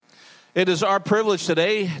It is our privilege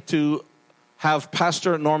today to have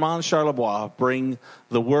Pastor Normand Charlebois bring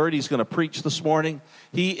the word. He's going to preach this morning.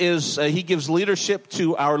 He gives leadership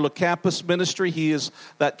to our Le Campus ministry. He is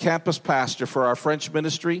that campus pastor for our French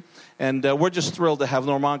ministry. And we're just thrilled to have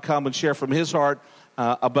Normand come and share from his heart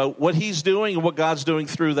about what he's doing and what God's doing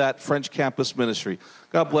through that French campus ministry.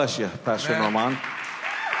 God bless you, Pastor Normand.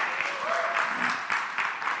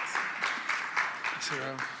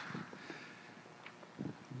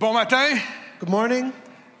 Bon matin. Good morning.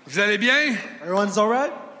 Vous allez bien? Everyone's all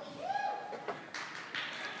right?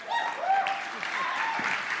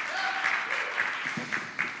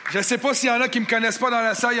 Je ne sais pas s'il y en a qui ne me connaissent pas dans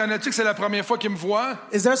la salle. Y en a-tu que c'est la première fois qu'ils me voient?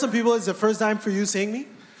 Is there some people it's the first time for you seeing me?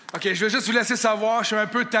 OK, je vais juste vous laisser savoir, je suis un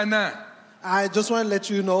peu tannant. I just want to let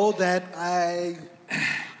you know that I'm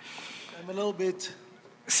a little bit...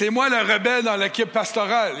 C'est moi le rebelle dans l'équipe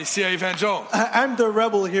pastorale ici à Evangel. I'm the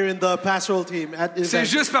rebel here in the pastoral team at Evangel. C'est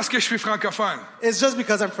juste parce que je suis francophone. It's just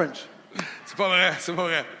because I'm French. C'est pas vrai, c'est pas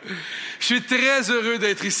vrai. Je suis très heureux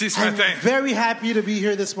d'être ici ce matin. I'm very happy to be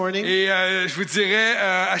here this morning. Et je vous dirais,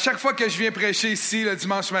 à chaque fois que je viens prêcher ici le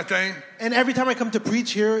dimanche matin, And every time I come to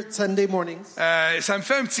preach here Sunday mornings, ça me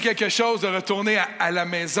fait un petit quelque chose de retourner à la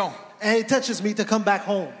maison. and it touches me to come back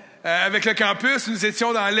home. Avec le campus, nous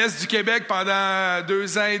étions dans l'est du Québec pendant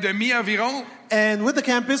 2 ans et demi environ. And with the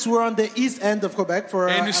campus, we're on the east end of Quebec for.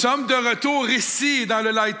 Et nous sommes de retour ici, dans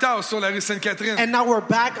le Lighthouse, sur la rue Sainte-Catherine. And now we're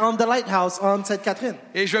back on the lighthouse on Sainte Catherine.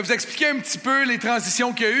 Et je vais vous expliquer un petit peu les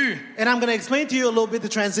transitions qu'il y a eu. And I'm going to explain to you a little bit the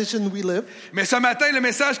transition we live. Mais ce matin, le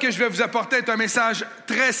message que je vais vous apporter est un message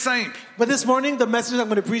très simple. But this morning, the message I'm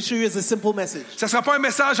going to preach to you is a simple message. Ce ne sera pas un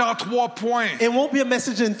message en 3 points. It won't be a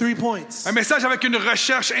message in 3 points. Un message avec une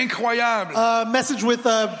recherche incroyable. A message with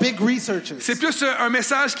big researches. C'est plus un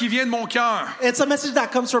message qui vient de mon cœur. It's a message that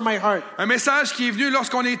comes from my heart. Un message qui est venu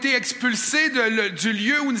lorsqu'on a été expulsés du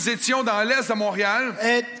lieu où nous étions dans l'est de Montréal.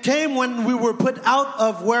 It came when we were put out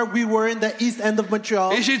of where we were in the east end of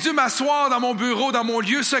Montreal. Et j'ai dû m'asseoir dans mon bureau, dans mon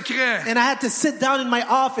lieu secret. And I had to sit down in my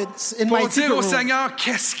office, in my Pour dire secret au room, Seigneur,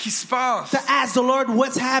 qu'est-ce qui se passe? to ask the Lord,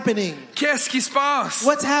 what's happening? Qu'est-ce qui se passe?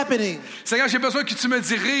 What's happening? Seigneur, j'ai besoin que tu me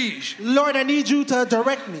diriges. Lord, I need you to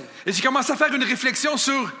direct me. Et j'ai commencé à faire une réflexion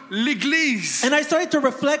sur l'Église. And I started to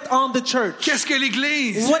reflect on the church. Qu'est-ce que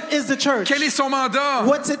l'Église? What is the church? Quel est son mandat?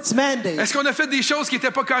 What's its mandate? Est-ce qu'on a fait des choses qui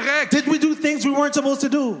n'étaient pas correctes? Did we do things we weren't supposed to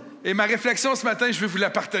do? Et ma réflexion ce matin, je vais vous la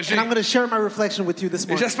partager. And I'm going to share my reflection with you this Et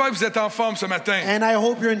morning. j'espère que vous êtes en forme ce matin. And I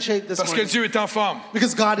hope you're in shape this Parce que morning. Dieu est en forme.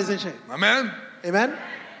 Because God is in shape. Amen? Amen?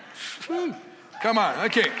 Come on,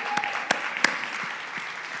 OK.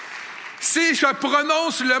 Si je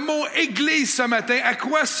prononce le mot Église ce matin, à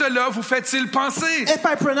quoi cela vous fait-il penser? If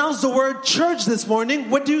I pronounce the word church this morning,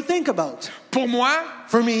 what do you think about? Pour moi,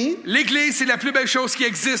 For me, l'Église, c'est la plus belle chose qui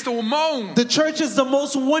existe au monde. the church is the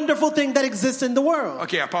most wonderful thing that exists in the world.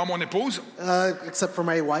 OK, à part mon épouse, Except for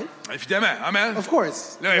my wife, évidemment. Amen. of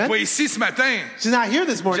course. Là, elle n'est Amen? pas ici ce matin. She's not here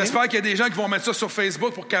this morning. J'espère qu'il y a des gens qui vont mettre ça sur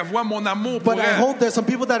Facebook pour qu'elle voie mon amour pour But I elle. hope there's some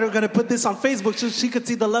people that are going to put this on Facebook so she could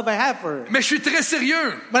see the love I have for her. Mais je suis très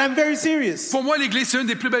sérieux. But I'm very serious. Pour moi, l'Église, c'est une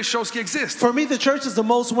des plus belles choses qui existent. For me, the church is the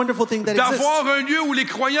most wonderful thing that exists. D'avoir un lieu où les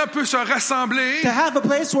croyants peuvent se rassembler, To have a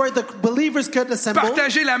place where the believers could assemble,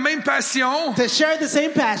 partager la même passion, to share the same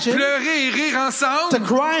passion, pleurer et rire to ensemble,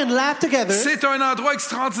 cry and laugh together, c'est un endroit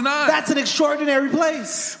extraordinaire. that's an extraordinary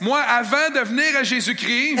place. Moi, avant de venir à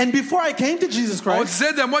Jésus-Christ, And before I came to Jesus on Christ,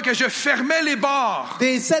 disait de moi que je fermais les bars.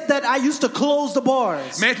 they said that I used to close the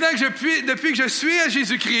bars. Maintenant que depuis que je suis à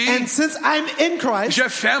Jésus-Christ, And since I'm in Christ, je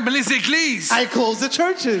ferme les églises. I close the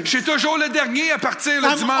churches. Je suis toujours le dernier à partir le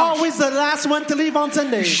I'm dimanche. always the last one to leave on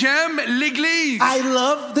Sunday. J'aime l'Église. I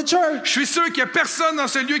love the church. Je suis sûr qu'il n'y a personne dans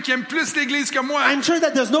ce lieu qui aime plus l'Église que moi. I'm sure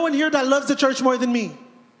that there's no one here that loves the church more than me.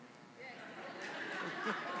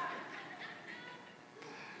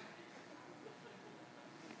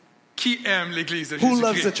 Qui aime l'Église de Who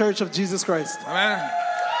loves the Jésus-Christ? church of Jesus Christ? Amen.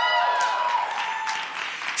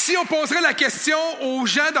 Si on poserait la question aux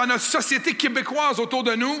gens dans notre société québécoise autour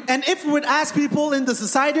de nous, And if we would ask people in the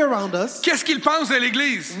society around us, qu'est-ce qu'ils pensent de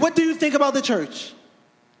l'Église? what do you think about the church?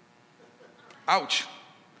 Ouch.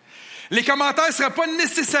 Les commentaires ne seraient pas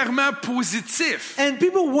nécessairement positifs. And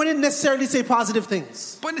people wouldn't necessarily say positive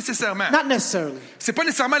things. Pas nécessairement. Not necessarily. C'est pas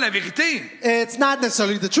nécessairement la vérité. It's not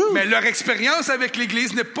necessarily the truth. Mais leur expérience avec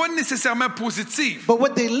l'Église n'est pas nécessairement positive. But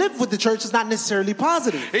what they live with the church is not necessarily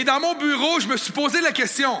positive. Et dans mon bureau, je me suis posé la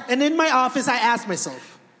question, And in my office, I asked myself,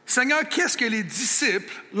 Seigneur, qu'est-ce que les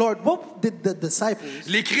disciples, Lord, what did the disciples,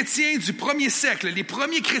 les chrétiens du premier siècle, les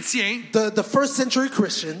premiers chrétiens, the first century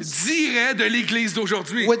Christians, diraient de l'Église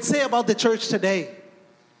d'aujourd'hui? would say about the church today?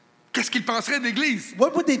 Qu'est-ce qu'ils penseraient de l'Église?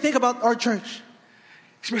 What would they think about our church?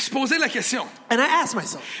 Je me suis posé la question. And I asked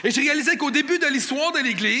myself. Et j'ai réalisé qu'au début de l'histoire de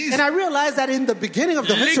l'Église, And I realized that in the beginning of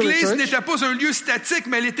the history of the l'Église church, n'était pas un lieu statique,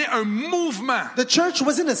 mais elle était un mouvement. the church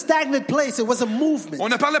wasn't a stagnant place. It was a movement. On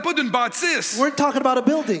ne parlait pas d'une bâtisse, We weren't talking about a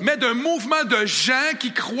building, mais d'un mouvement de gens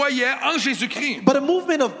qui croyaient en Jésus-Christ. but a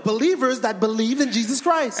movement of believers that believed in Jesus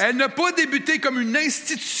Christ. Elle n'a pas débuté comme une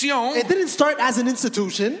institution. It didn't start as an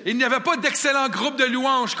institution. Il n'y avait pas d'excellents groupes de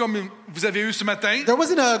louanges comme vous avez eu ce matin. There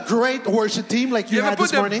wasn't a great worship team like Il n'y you avait had pas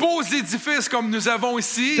this de morning. beaux édifices comme nous avons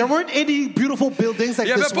ici. There weren't any beautiful buildings like Il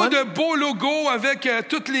n'y avait this pas one. de beaux logos avec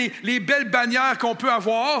toutes les belles bannières qu'on peut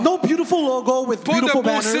avoir. No beautiful logo with Pas de beautiful beaux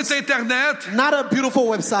banners. sites Internet. Not a beautiful Et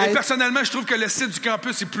website. personnellement, je trouve que le site du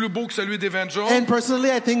campus est plus beau que celui d'Evangel. And personally,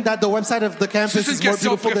 I think that the website of the campus C'est une is more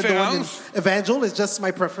question de beautiful than the one in préférence. Evangel. It's just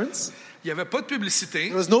my preference. Il n'y avait pas de publicité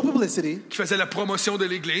There was no publicity qui faisait la promotion de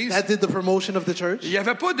l'Église. that did the promotion of the church. Il n'y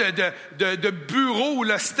avait pas de bureau où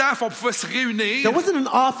le staff, on pouvait se réunir. There wasn't an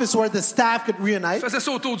office where the staff could Ils reunite. faisaient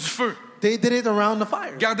ça autour du feu. They did it around the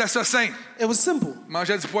fire. Gardait ça sain. It was simple.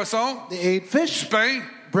 Mangeait du poisson, They ate fish, du pain,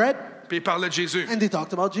 bread, puis ils parlaient de Jésus. and they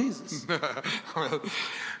talked about Jesus.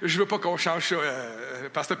 Je veux pas qu'on change ça.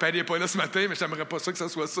 Pasteur Paddy n'est pas là ce matin, mais j'aimerais pas ça que ça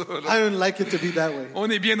soit ça. Là. I don't like it to be that way. On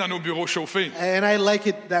est bien dans nos bureaux chauffés. And I like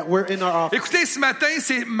it that we're in our office. Écoutez, ce matin,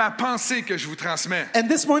 c'est ma pensée que je vous transmets. And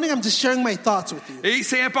this morning, I'm just sharing my thoughts with you. Et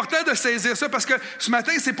c'est important de saisir ça parce que ce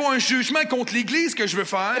matin, c'est pas un jugement contre l'Église que je veux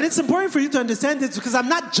faire, And it's important for you to understand this because I'm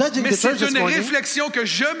not judging mais the c'est church this une morning. réflexion que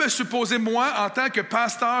je me suis posée moi en tant que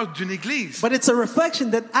pasteur d'une Église. But it's a reflection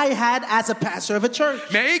that I had as a pastor of a church.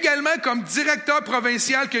 Mais également comme directeur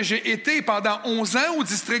provincial que j'ai été pendant 11 ans au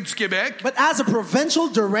district du Québec. But as a provincial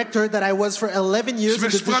director that I was for 11 years Je me in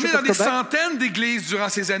the suis promené District dans of des Quebec, centaines d'églises durant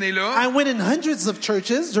ces années-là. I went in hundreds of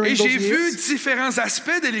churches during Et those j'ai vu years, différents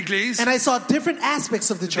aspects de l'Église. and I saw different aspects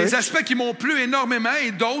of the church. Des aspects qui m'ont plu énormément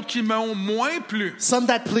et d'autres qui m'ont moins plu. Some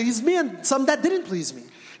that pleased me and some that didn't please me.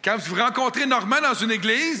 Quand vous rencontrez Normand dans une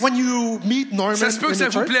église, When you meet Norman ça se peut in que ça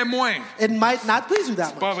the vous church, plaît moins. it might not please you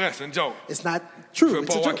that Pas much. vrai, c'est une joke. It's not Je true. veux It's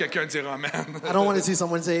pas a voir joke. quelqu'un dire amen. I don't want to see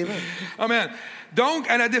someone say amen. Amen. Donc,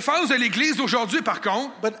 à la défense de l'Église d'aujourd'hui, par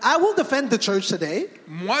contre, But I will defend the church today,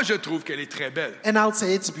 moi, je trouve qu'elle est très belle. and I'll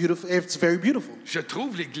say it's beautiful. It's very beautiful. Je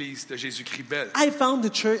trouve l'Église de Jésus-Christ belle. I find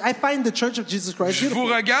the church of Jesus Christ Je vous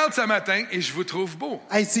beautiful. regarde ce matin et je vous trouve beau.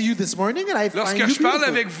 I see you this morning, and I find Lorsque you je parle beautiful.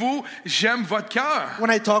 avec vous, j'aime votre cœur.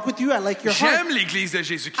 When I talk with you, I like your heart. J'aime l'Église de I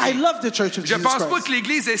Jésus-Christ. love the church of Je Jesus pense pas Christ. que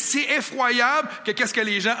l'Église est si effroyable que qu'est-ce que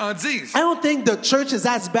les gens en disent. I don't think the church is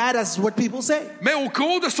as bad as what people say. Mais au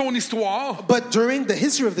cours de son histoire, But during the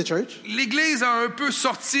history of the church, l'Église a un peu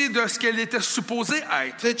sorti de ce qu'elle était supposée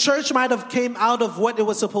être. the church might have came out of what it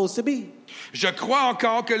was supposed to be. Je crois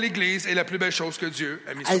encore que l'Église est la plus belle chose que Dieu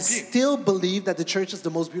a mis I sur pied. still believe that the church is the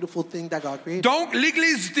most beautiful thing that God created. Donc,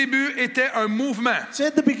 l'Église du début était un mouvement So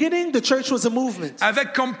at the beginning, the church was a movement.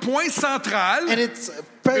 avec comme point central And it's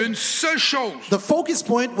une seule chose. the focus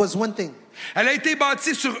point was one thing. Elle a été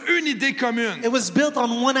bâtie sur une idée commune, It was built on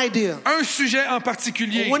one idea, un sujet en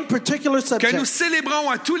particulier one particular que nous subject célébrons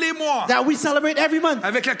à tous les mois that we celebrate every month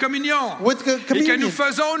avec la communion with the et que communion. nous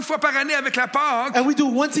faisons une fois par année avec la Pâque. And we do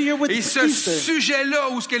once a year with Et ce Easter. sujet-là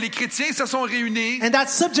où ce que les chrétiens se sont réunis And that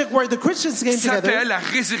subject where the Christians came together s'appelle la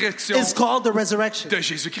résurrection is called the resurrection de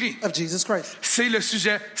Jésus-Christ. of Jesus Christ. C'est le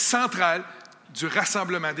sujet central du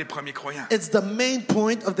rassemblement des premiers croyants. It's the main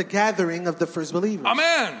point of the gathering of the first believers.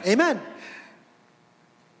 Amen. Amen.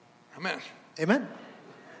 Amen. Amen.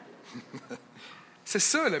 C'est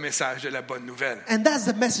ça le message de la bonne nouvelle. And that's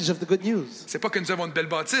the message of the good news. C'est pas que nous avons une belle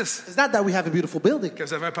bâtisse, It's not that we have a beautiful building, que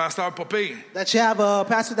vous avez un pasteur pas pire, that you have a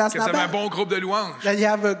pastor that's que vous not avez un bad, bon groupe de louanges. that you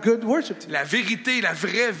have a good worship team. La vérité, la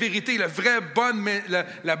vraie vérité,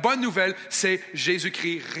 la bonne nouvelle, c'est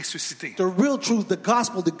Jésus-Christ ressuscité. The real truth, the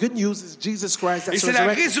gospel, the good news is Jesus Christ Et that's c'est la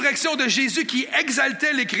resurrected. résurrection de Jésus qui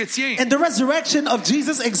exaltait les chrétiens, And the resurrection of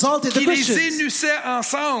Jesus exalted the qui les Christians, unissait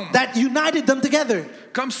ensemble, that united them together,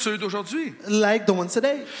 comme ceux d'aujourd'hui. like the ones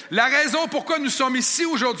today. La raison pourquoi nous sommes ici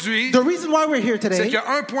aujourd'hui, The reason why we're here c'est today qu'il y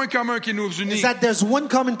a un point commun qui nous is unit, that there's one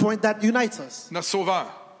common point that unites us, notre Sauveur.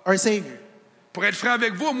 our Savior. Pour être franc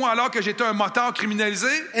avec vous, moi, alors que j'étais un motard criminalisé,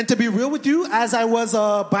 And to be real with you, as I was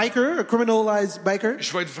a biker, a criminalized biker,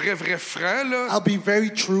 je vais être vrai franc, là. I'll be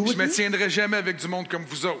very true Je with me you. tiendrai jamais avec du monde comme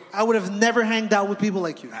vous autres. I would have never hanged out with people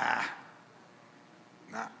like you.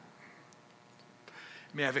 Non.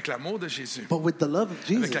 Mais avec l'amour de Jésus, but with the love of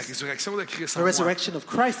avec la Jesus, résurrection de Christ the en moi, resurrection of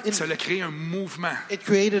Christ in ça me, a créé un mouvement. it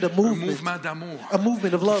created a Un movement mouvement d'amour. of Qui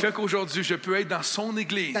love. fait qu'aujourd'hui, je peux être dans son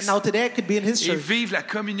église That now today I could be in His et church vivre la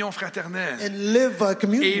communion fraternelle and live a et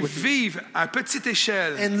communion with Him vivre à petite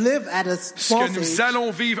échelle and live at a ce small que nous stage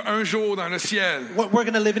allons vivre un jour dans le ciel. what we're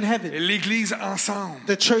going to live in heaven. L'église ensemble.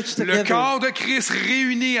 The church Le together. corps de Christ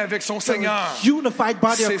réuni avec son Seigneur. The unified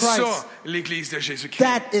body of C'est Christ. ça, l'église de Jésus-Christ.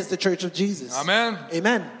 That is the church of Jesus. Amen. Amen.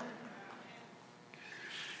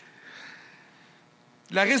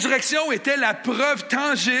 La résurrection était la preuve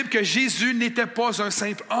tangible que Jésus n'était pas un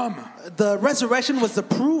simple homme. The resurrection was the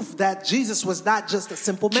proof that Jesus was not just a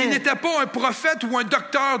simple Qu'il man. n'était pas un prophète ou un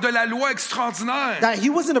docteur de la loi extraordinaire. That he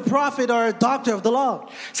wasn't a prophet or a doctor of the law.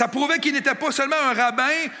 Ça prouvait qu'il n'était pas seulement un rabbin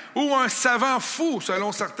ou un savant fou,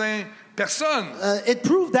 selon certaines personnes. It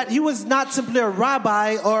proved that he was not simply a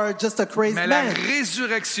rabbi or just a crazy Mais la man.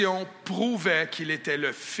 résurrection prouvait qu'il était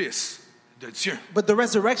le Fils de Dieu. But the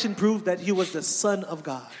resurrection proved that he was the Son of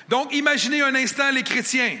God. Donc, imaginez un instant les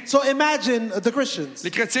chrétiens. So imagine the Christians Les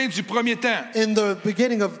chrétiens du premier temps. in the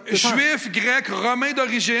beginning of the time. Juifs, grecs, romains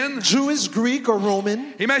d'origine. Jewish, Greek, or Roman.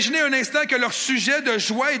 Imaginez un instant que leur sujet de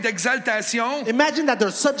joie et d'exaltation Imagine that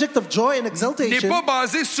their subject of joy and n'est exaltation pas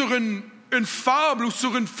basé sur une fable ou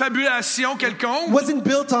sur une fabulation quelconque. wasn't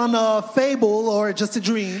built on a fable or just a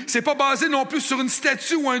dream. C'est pas basé non plus sur une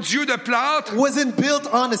statue ou un dieu de plâtre Wasn't built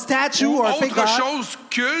on a statue ou or a fake autre god chose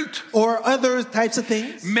culte, or other types of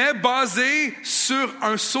things, mais basé sur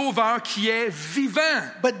un sauveur qui est vivant.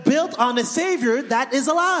 but built on a Savior that is Et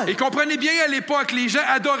alive. comprenez bien, à l'époque, les gens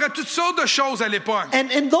adoraient toutes sortes de choses à l'époque. And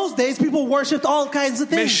in those days, people worshipped all kinds of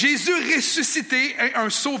Mais things. Jésus ressuscité est un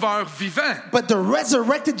sauveur vivant. But the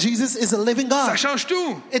resurrected Jesus is a living Ça God. change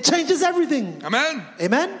tout. It changes everything. Amen.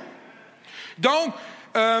 Amen? Donc,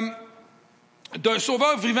 d'un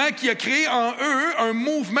sauveur vivant qui a créé en eux un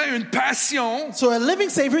mouvement, une passion. So a living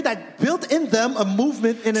Savior that built in them a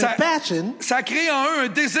movement and a passion. Ça a créé en eux un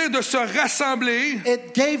désir de se rassembler,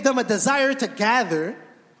 It gave them a desire to gather,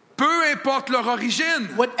 peu importe leur origine.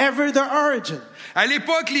 whatever their origin. À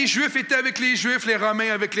l'époque, les Juifs étaient avec les Juifs, les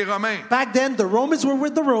Romains avec les Romains. Back then, the Romans were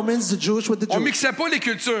with the Romans, the Jewish with the On Jews. mixait pas les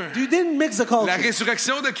cultures. You didn't mix the La culture,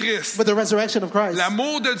 résurrection de Christ, but the resurrection of Christ,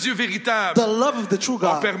 l'amour de Dieu véritable, the love of the true a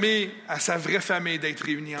God, permis à sa vraie famille d'être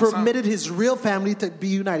réunie ensemble. permitted his real family to be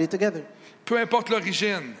united together. Peu importe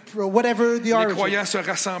l'origine, For whatever the les origin, croyants se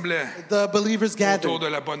rassemblaient the believers autour gathered de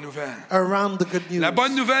la bonne nouvelle. around the good news. La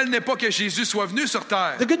bonne nouvelle n'est pas que Jésus soit venu sur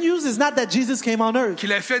terre, The good news is not that Jesus came on earth,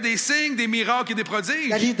 qu'il a fait des signes, des miracles et des prodiges,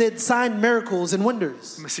 that he did sign miracles and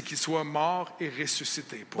wonders, mais c'est qu'il soit mort et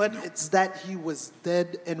ressuscité pour but nous. it's that he was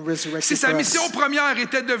dead and resurrected Si sa for mission us. première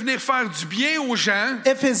était de venir faire du bien aux gens,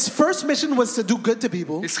 If his first mission was to do good to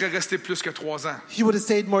people, il serait resté plus que 3 ans. he would have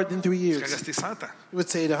stayed more than 3 Il serait years. resté 100 ans. He would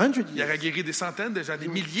stay 100 Il aurait years. guéri des centaines de gens, des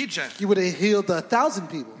milliers de gens. He would have healed 1,000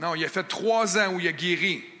 people. Non, il a fait 3 ans où il a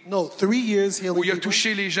guéri, No, 3 years où healing il a people,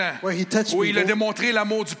 touché les gens, where he touched où il a people, démontré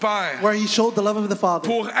l'amour du Père, where he showed the love of the Father,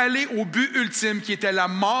 pour aller au but ultime qui était la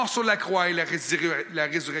mort sur la croix et la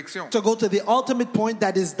résurrection. to go to the ultimate point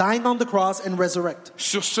that is dying on the cross and resurrect.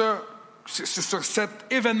 Sur cet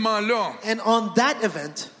événement-là And on that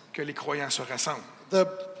event, que les croyants se rassemblent. the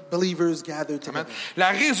believers gathered Amen. together. La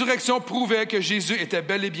résurrection prouvait que Jésus était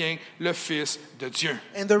bel et bien le Fils de Dieu.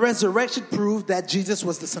 And the resurrection proved that Jesus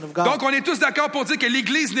was the Son of God. Donc, on est tous d'accord pour dire que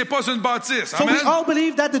l'Église n'est pas une bâtisse. So we Amen. all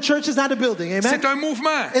believe that the church is not a building. Amen? C'est un mouvement.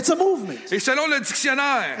 It's a movement. Et selon le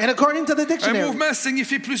dictionnaire, And according to the un dictionary, mouvement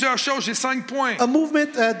signifie plusieurs choses. J'ai 5 points. a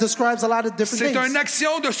movement describes a lot of different C'est une things.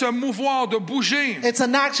 action de se mouvoir, de bouger, It's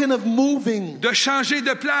an action of moving, de changer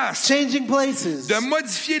de place, changing places, de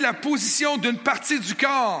modifier la position d'une partie du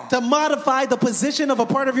corps. to modify the position of a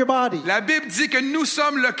part of your body. La Bible dit que nous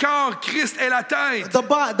sommes le corps, Christ est la tête.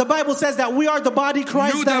 The Bible says that we are the body,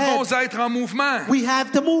 Christ Nous the devons head. être en mouvement. We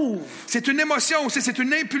have to move. C'est une émotion aussi, c'est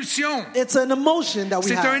une impulsion. It's an emotion that we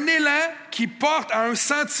C'est un have. élan qui porte à un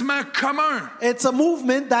sentiment commun, It's a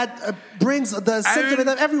movement that brings the sentiment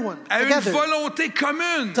of everyone à une together. volonté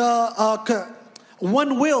commune. To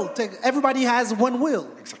one will. Everybody has one will.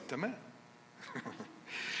 Exactement.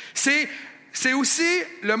 C'est aussi,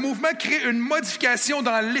 le mouvement crée une modification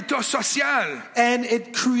dans l'état social. And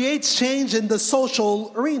it creates change in the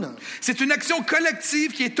social arena. C'est une action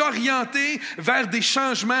collective qui est orientée vers des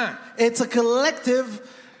changements, It's a collective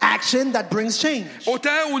action that brings change.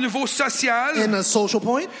 autant au niveau social In a social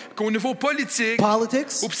point, qu'au niveau politique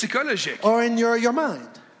politics, ou psychologique. or in your mind.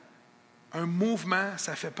 Un mouvement,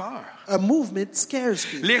 ça fait peur. A movement scares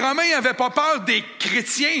people. Les Romains n'avaient pas peur des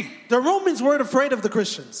chrétiens. The Romans weren't afraid of the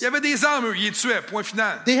Christians. Il y avait des armes, eux, ils les tuaient, point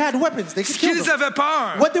final. They had weapons. They Ce could kill qu'ils them. avaient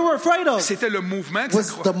peur, What they were afraid of c'était le mouvement que ça was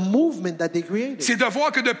the croît. movement that they created. C'est de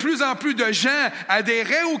voir que de plus en plus de gens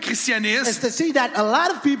adhéraient au It's christianisme, to see that a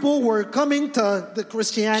lot of people were coming to the qui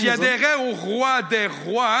Christianism adhéraient au roi des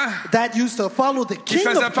rois, that used to follow the qui King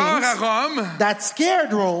faisaient of peur à Kings, Rome. that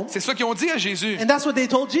scared Rome, C'est ça qu'ils ont dit à Jésus. and that's what they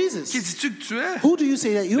told Qui Jesus. dis-tu que tu es? Who do you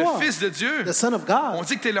say that you Le are? Fils de Dieu. The Son of On God.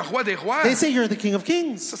 dit que tu es le roi des rois. They say you're the King of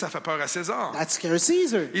Kings. Ça fait peur à César. That scares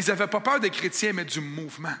Caesar. Ils n'avaient pas peur des chrétiens, mais du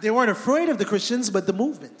mouvement. They weren't afraid of the Christians, but the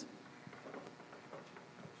movement.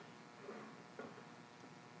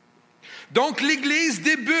 Donc, l'Église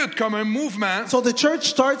débute comme un mouvement, So the church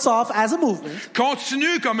starts off as a movement,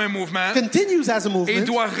 continue comme un mouvement continues as a et movement,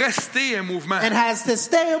 doit rester un mouvement. and has to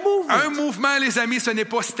stay a Un movement. mouvement, les amis, ce n'est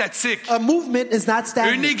pas statique. A movement is not Une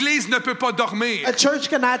stagnant. Église ne peut pas dormir. A church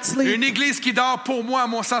cannot sleep. Une Église qui dort, pour moi, à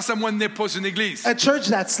mon sens, à moi, n'est pas une Église. A church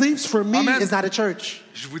that sleeps, for me, Amen. is not a church.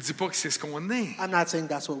 Je vous dis pas que c'est ce qu'on est. I'm not saying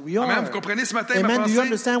that's what we are. Amen. Vous comprenez ce matin ma Amen. Do you pensée?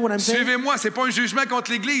 understand what I'm saying? Suivez-moi, c'est pas un jugement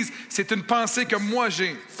contre l'Église, c'est une pensée que moi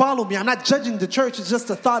j'ai. Follow me. I'm not judging the church. It's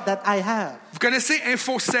just a thought that I have. Vous connaissez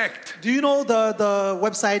InfoSect? Do you know the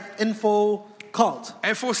website Info Cult?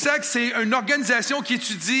 InfoSect, c'est une organisation qui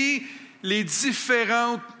étudie les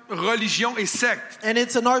différentes religions et sectes. And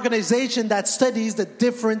it's an organization that studies the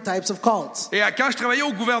different types of cults. Et quand je travaillais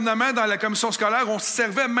au gouvernement dans la commission scolaire, on se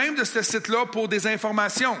servait même de ce site-là pour des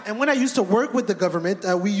informations. And when I used to work with the government,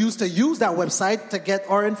 we used to use that website to get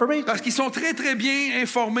our information. Parce qu'ils sont très, très bien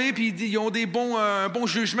informés puis ils ont des bons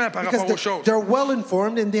jugements par Because rapport aux choses. they're well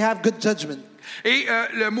informed and they have good judgment. Et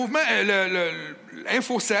le mouvement,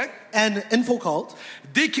 l'InfoSec, And Info Cult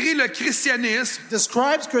décrit le christianisme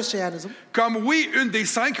describes Christianism comme, oui, une des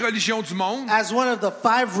 5 religions du monde, as one of the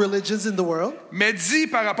 5 religions in the world, mais dit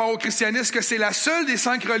par rapport au christianisme que c'est la seule des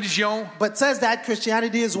 5 religions but says that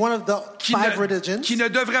Christianity is one of the 5 religions qui ne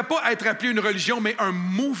devrait pas être appelée une religion, mais un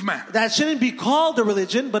mouvement, that shouldn't be called a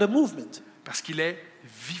religion, but a movement, parce qu'il est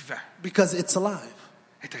vivant. because it's alive.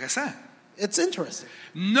 Intéressant. It's interesting.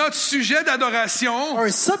 Notre sujet d'adoration Our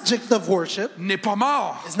subject of worship n'est pas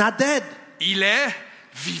mort. is not dead. Il est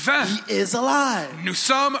vivant. He is alive. Nous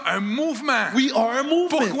sommes un mouvement. We are a movement.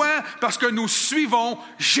 Pourquoi? Parce que nous suivons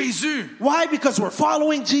Jésus. Why? Because we're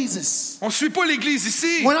following Jesus. On ne suit pas l'Église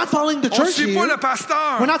ici. We're not following the On ne church suit pas here. le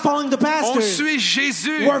pasteur. We're not following the On pastor. suit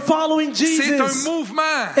Jésus. We're following C'est un Jesus.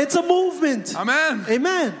 mouvement. It's a movement. Amen.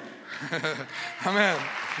 Amen. Amen.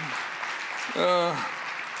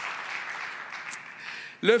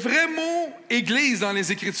 Le vrai mot Église dans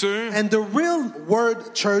les Écritures, And the real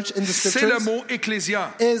word church in the c'est le scriptures mot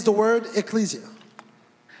ecclésia. is the word ecclesia.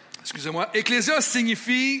 Excusez-moi. Ecclésia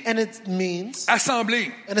signifie And it means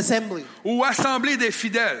assemblée an assembly ou assemblée des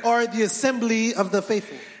fidèles. or the assembly of the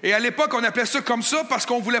faithful. Et à l'époque, on appelait ça comme ça parce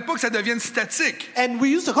qu'on voulait pas que ça devienne statique. And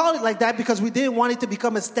we used to call it like that because we didn't want it to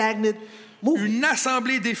become a stagnant movement. Une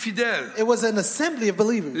assemblée des fidèles. It was an assembly of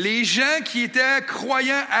believers. Les gens qui étaient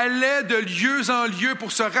croyants allaient de lieu en lieu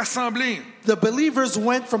pour se rassembler. The believers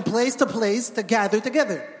went from place to gather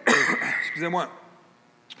together. Excusez-moi.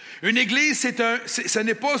 Une église, ce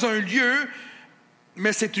n'est pas un lieu,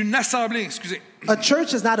 mais c'est une assemblée. Excusez. A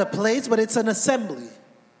church is not a place, but it's an assembly.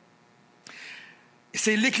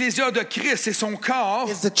 C'est l'ecclésia de Christ, c'est son corps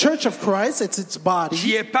It's the church of Christ, it's its qui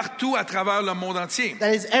body est partout à travers le monde entier.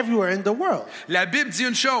 that is everywhere in the world. La Bible dit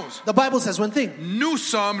une chose. The Bible says one thing. Nous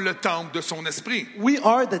sommes le temple de son esprit. We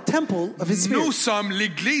are the temple of His Nous Spirit. sommes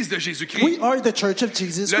l'église de We Jésus-Christ. are the church of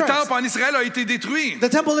Jesus Le Christ. temple en Israël a été détruit. The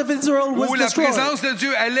temple of Israel was Où la destroyed, présence de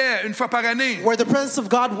Dieu allait une fois par année. where the presence of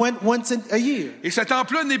God went once in a year. Et ce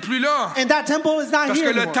temple-là n'est plus là. And that temple is not Parce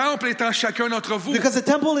here que le anymore. temple est en chacun d'entre vous. Because the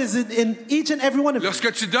temple is in each and every one of you.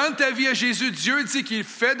 Lorsque tu donnes ta vie à Jésus, Dieu dit qu'il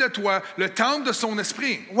fait de toi le temple de son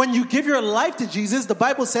esprit. When you give your life to Jesus, the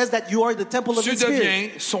Bible says that you are the temple of Tu His Spirit. deviens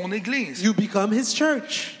son église. You become His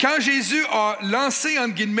church. Quand Jésus a lancé,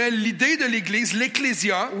 entre guillemets, l'idée de l'église,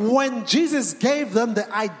 l'ecclésia, When Jesus gave them the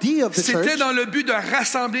idea of the c'était church, dans le but de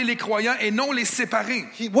rassembler les croyants et non les séparer.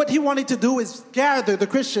 what He wanted to do is gather the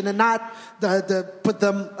Christian and not put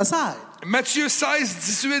them aside. Matthieu 16,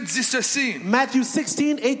 18 dit ceci. Matthew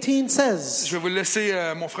 16:18 says, Je vais vous laisser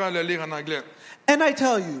mon frère le lire en anglais. "And I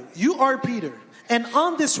tell you, you are Peter, and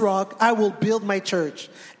on this rock I will build my church,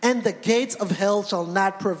 and the gates of hell shall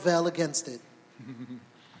not prevail against it."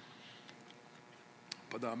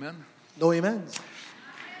 Pas d'amen. No amen.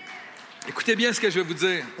 Écoutez bien ce que je vais vous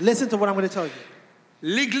dire. Listen to what I'm going to tell you.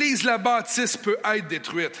 L'église, la bâtisse peut être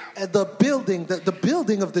détruite. And the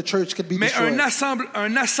building of the church can be Mais destroyed.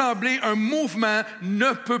 un assemblée, un mouvement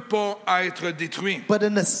ne peut pas être détruit. But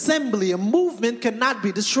an assembly, a movement cannot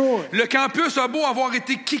be destroyed. Le campus a beau avoir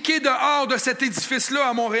été kické dehors de cet édifice-là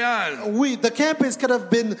à Montréal. The campus could have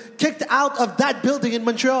been kicked out of that building in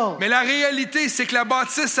Montreal. Mais la réalité, c'est que la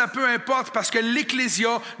bâtisse, ça peu importe parce que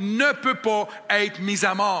l'ecclésia ne peut pas être mise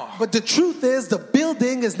à mort. But the truth is, the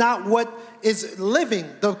building is not what is living.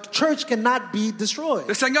 The church cannot be destroyed.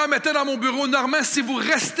 Le Seigneur mettait dans mon bureau, Normand, si vous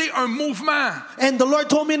restez un mouvement, And the Lord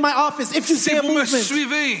told me in my office, if you si say a vous me movement,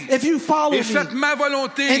 suivez if you follow et me faites ma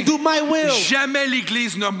volonté, and do my will, jamais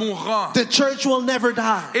l'Église ne mourra. the church will never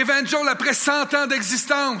die. Évangile, après 100 ans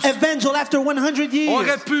d'existence, Evangel, after 100 years,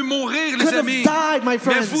 aurait pu mourir, les could have amis. died, my Mais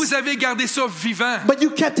friends. vous avez gardé ça vivant. But you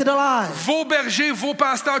kept it alive. Vos bergers, vos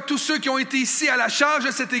pasteurs, tous ceux qui ont été ici à la charge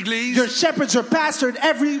de cette Église, Your shepherds, your pastor,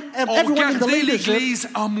 and ont everyone in the gardé leadership l'Église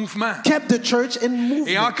en mouvement. kept the church in Et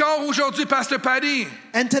movement. encore aujourd'hui, Pasteur Paddy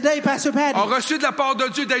And today, Pastor Patty a reçu de la part de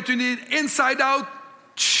Dieu d'être une inside-out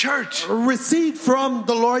church. received from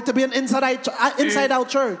the Lord to be an inside-out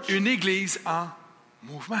church. Une Église en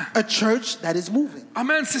mouvement. A church that is moving.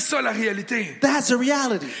 Amen, c'est ça la réalité. That's the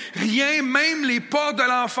reality. Rien, même les portes de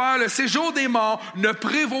l'enfer, le séjour des morts, ne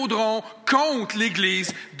prévaudront contre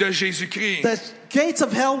l'Église de Jésus-Christ. The gates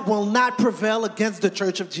of hell will not prevail against the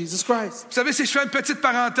church of Jesus Christ. Vous savez, si je fais une petite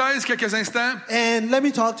parenthèse, quelques instants, And let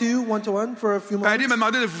me talk to you one-to-one for a few Paddy m'a moments.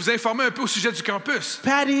 demandé de vous informer un peu au sujet du campus.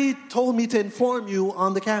 Patty told me to inform you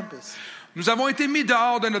on the campus. Nous avons été mis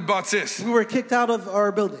dehors de notre bâtisse. We were kicked out of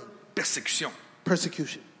our building. Persécution.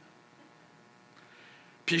 Persecution.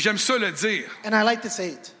 Puis j'aime ça le dire. And I like to say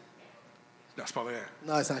it. Non, c'est pas vrai.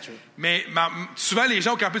 No, it's not true. Mais souvent, les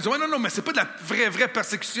gens au campus disent, ouais, non, mais c'est pas de la vraie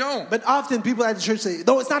persécution. But often people at the church say,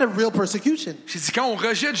 no, it's not a real persecution. J'ai dit, quand on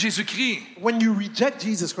rejette Jésus-Christ When you reject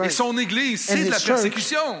Jesus et Christ son Église, and c'est de la his church,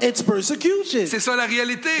 persécution. it's persecution. C'est ça la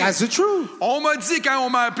réalité. That's the truth. On m'a dit quand on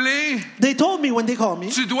m'a appelé, They told me when they called me,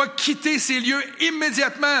 tu dois quitter ces lieux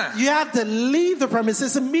immédiatement. you have to leave the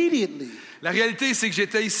premises immediately. La réalité, c'est que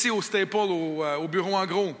j'étais ici au Staple, au bureau en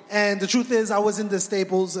gros. And the truth is, I was in the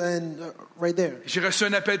Staples and right there. J'ai reçu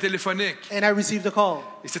un appel téléphonique. And I received a call.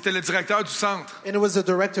 Et c'était le directeur du centre. And it was the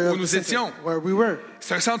director Où of the nous center étions. where we were.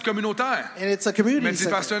 C'est un centre communautaire. And it's a Il community m'a dit, center.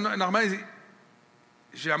 Pasteur Normand,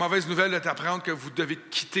 j'ai la mauvaise nouvelle de t'apprendre que vous devez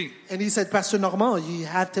quitter. And he said, Pastor Normand, you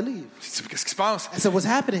have to leave. J'ai dit, qu'est-ce qui se passe? I said, what's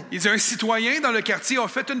happening? Il dit, un citoyen dans le quartier a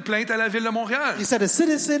fait une plainte à la ville de Montréal. He said, a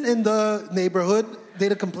citizen in the neighborhood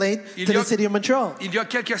made a complaint to the city of Montreal Il y a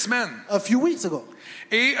quelques semaines. a few weeks ago.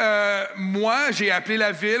 Et moi, j'ai appelé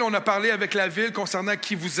la ville, on a parlé avec la ville concernant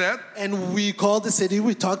qui vous êtes. And we called the city,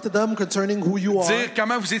 we talked to them concerning who you are, Dire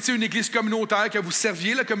comment vous étiez une église communautaire, que vous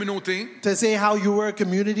serviez la communauté. to say how you were a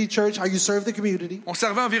community church, how you serve the community. On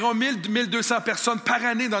servait environ 1200 personnes par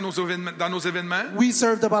année dans nos événements. We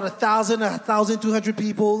served about 1,200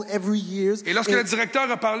 people every year. Et lorsque le directeur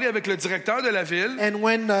a parlé avec le directeur de la ville, And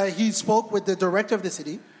when he spoke with the director of the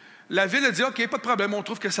city, la ville a dit, OK, pas de problème, on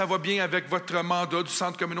trouve que ça va bien avec votre mandat du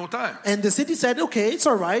centre communautaire. and the city said, okay, it's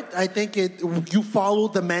all right. I think you follow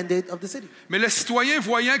the mandate of the city. Mais le citoyen,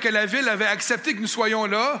 voyant que la ville avait accepté que nous soyons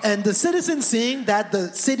là, And the citizen, seeing that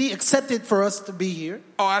the city accepted for us to be here,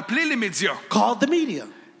 a appelé les médias. called the media.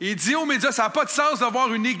 Il dit aux médias, ça n'a pas de sens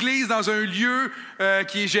d'avoir une église dans un lieu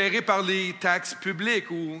qui est géré par les taxes publiques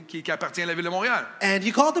ou qui appartient à la ville de Montréal. And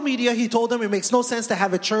he called the media. He told them it makes no sense to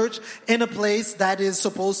have a church in a place that is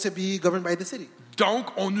supposed to be governed by the city. Donc,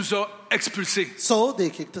 on nous a expulsés. So they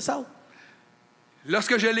kicked us out.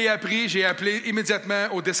 Lorsque je l'ai appris, j'ai appelé immédiatement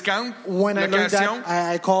au discount, When I learned location.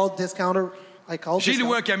 that, I called discounter. J'ai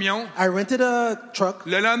loué un camion. I rented a truck.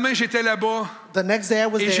 Le lendemain, j'étais là-bas The next day I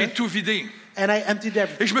was et j'ai there, tout vidé. and I emptied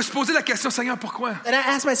everything. Et je me suis posé la question, Seigneur, pourquoi? And I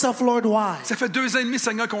asked myself, Lord, why? Ça fait 2 ans et demi,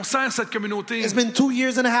 Seigneur, qu'on sert cette communauté, It's been 2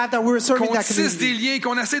 years and a half that we were serving qu'on that tisse des community, liens,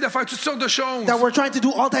 qu'on essaie de faire toutes sortes de choses. that we're trying to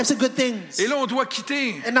do all types of good things, Et là, on doit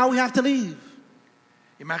quitter. and now we have to leave.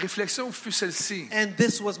 Et ma réflexion fut celle-ci. And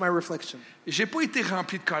this was my reflection. J'ai pas été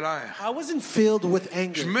rempli de colère. I wasn't filled with Je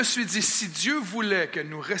anger. me suis dit, si Dieu voulait que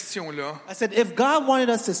nous restions là, I said, if God wanted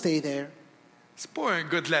us to stay there, c'est pas un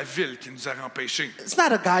gars de la ville qui nous a empêchés. it's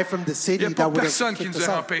not a guy from the Il city n'y a that pas would have personne qui kicked nous us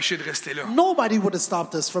a out. empêchés de rester là. Nobody would have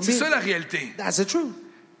stopped us from C'est being ça la there. réalité. That's the truth.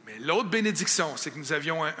 Mais l'autre bénédiction, c'est que nous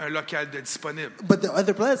avions un local de disponible. But the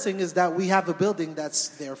other blessing is that we have a building that's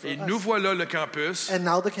there for Et us. nous voilà le campus, And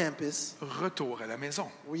now the campus, retour à la maison.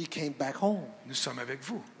 we came back home. Nous sommes avec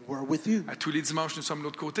vous. We're with you. À tous les dimanches, nous sommes de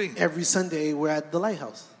l'autre côté. Every Sunday, we're at the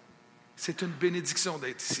lighthouse. C'est une bénédiction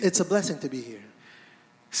d'être ici. It's a blessing to be here.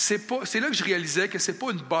 c'est là que je réalisais que c'est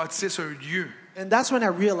pas une bâtisse, un lieu. And that's when I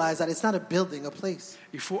realized that it's not a building, a place.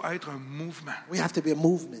 Il faut être un mouvement. We have to be a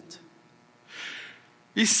movement.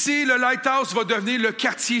 Ici, le Lighthouse va devenir le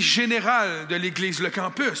quartier général de l'Église, le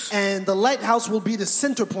campus. And the lighthouse will be the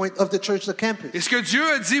center point of the church, the campus. Et ce que Dieu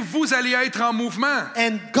a dit, vous allez être en mouvement.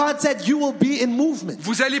 And God said you will be in movement.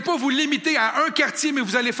 Vous n'allez pas vous limiter à un quartier, mais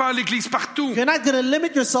vous allez faire l'Église partout. You're not going to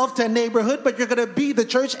limit yourself to a neighborhood, but you're going to be the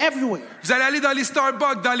church everywhere. Vous allez aller dans les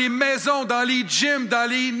Starbucks, dans les maisons, dans les gyms, dans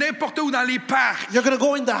les n'importe où, dans les parcs. You're going to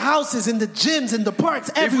go in the houses, in the gyms, in the parks,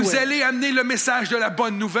 Et vous everywhere. allez amener le message de la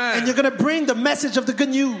bonne And nouvelle. you're going to bring the message of the good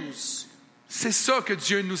news. C'est ça que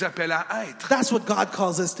Dieu nous appelle à être. That's what God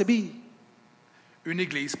calls us to be. Une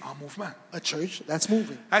Église en mouvement. A church that's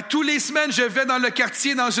moving. À tous les semaines, je vais dans le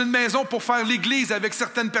quartier, dans une maison pour faire l'Église avec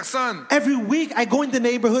certaines personnes. Every week I go in the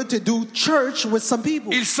neighborhood to do church with some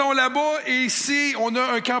people. Ils sont là-bas et ici, on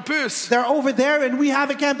a un campus. They're over there and we have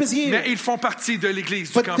a campus here. Mais ils font partie de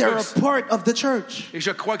l'Église, du But they're campus. a part of the church. Et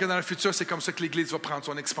je crois que dans le futur, c'est comme ça que l'Église va prendre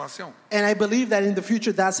son expansion. And I believe that in the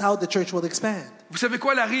future that's how the church will expand. Vous savez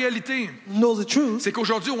quoi, la réalité? You know the truth C'est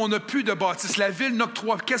qu'aujourd'hui, on n'a plus de bâtisses. La ville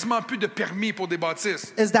n'octroie quasiment plus de permis pour des bâtisses.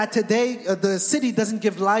 is that today the city doesn't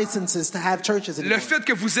give licenses to have churches Le anymore. fait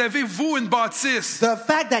que vous avez, vous, une bâtisse, The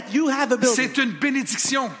fact that you have a building c'est une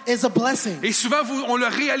bénédiction. is a blessing. Et souvent, on ne le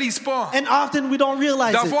réalise pas. And often we don't realize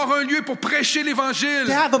it. D'avoir un lieu pour prêcher l'Évangile,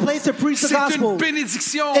 To have a place to preach the c'est une gospel,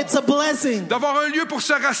 bénédiction. it's a blessing. D'avoir un lieu pour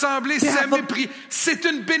se rassembler, To have s'aimer, a- prier, c'est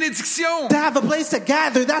une bénédiction. To have a place to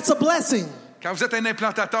gather, that's a blessing. Quand vous êtes un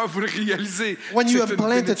implantateur, vous le réalisez. When you C'est une plant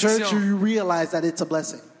a church, bénédiction. you realize that it's a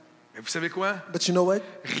blessing. Et vous savez quoi? But you know what?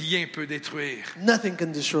 Rien ne peut détruire Nothing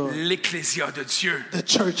can destroy l'ecclésia de Dieu. the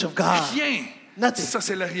church of God. Rien. Nothing. Ça,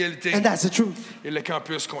 c'est la réalité. And that's the truth. Et le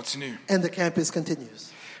campus continue. And the campus continues.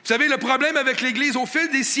 Vous savez, le problème avec l'Église au fil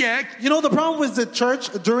des siècles, You know, the problem with the church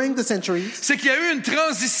during the centuries, c'est qu'il y a eu une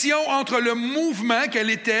transition entre le mouvement qu'elle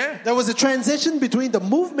était there was a transition between the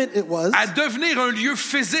movement it was à devenir un lieu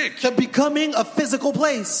physique. to becoming a physical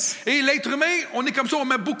place. Et l'être humain, on est comme ça, on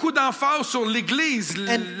met beaucoup d'emphase sur l'Église,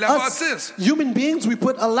 And la us, bâtisse. human beings, we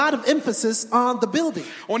put a lot of emphasis on the building.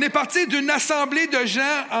 On est parti d'une assemblée de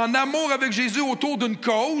gens en amour avec Jésus autour d'une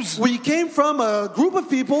cause, We came from a group of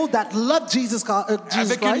people that loved Jesus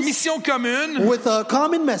avec une Christ mission commune, with a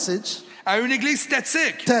common message à une Église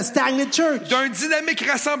statique, to a stagnant church, d'un dynamique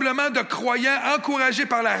rassemblement de croyants encouragés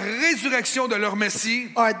par la résurrection de leur Messie.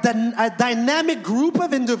 or a dynamic group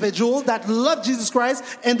of individuals that love Jesus Christ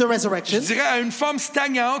and the Je resurrection, dirais à une forme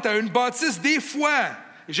stagnante, à une bâtisse des fois,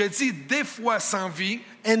 je dis des fois sans vie,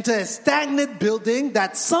 and to a stagnant building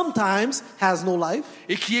that sometimes has no life,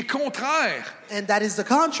 et qui est contraire and that is the à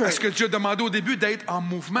contrary ce que Dieu demandait au début d'être en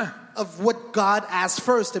mouvement. of what God asked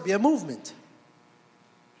first to be a movement.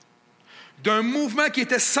 D'un mouvement qui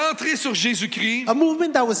était centré sur Jésus-Christ A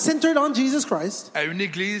movement that was centered on Jesus Christ, à une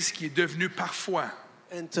Église qui est devenue parfois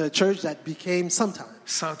and to a church that became sometimes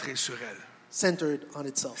centrée sur elle. centered on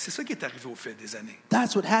itself. C'est ça qui est arrivé au fil des années.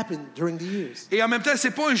 That's what happened during the years. Et en même temps,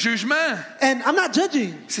 c'est pas un jugement, And I'm not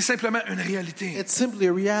judging. c'est simplement une réalité. It's simply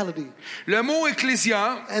a reality. Le mot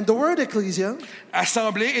ecclésia, And the word ecclesia,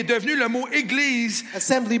 assemblée, est devenu le mot église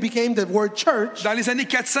assembly became the word church dans les années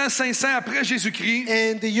 400-500 après Jésus-Christ.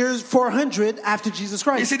 in the years 400 after Jesus Et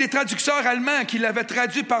Christ. c'est des traducteurs allemands qui l'avaient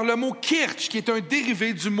traduit par le mot Kirche, qui est un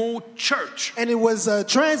dérivé du mot church. And it was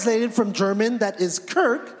translated from German that is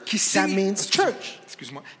Kirk, Qui that means church.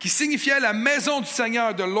 Excuse-moi. Qui signifiait la maison du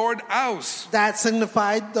Seigneur, the Lord House. That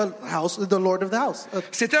signified the house, the Lord of the house.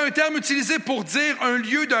 C'était un terme utilisé pour dire un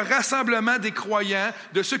lieu de rassemblement des croyants,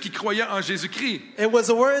 de ceux qui croyaient en Jésus-Christ. It was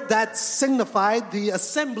a word that signified the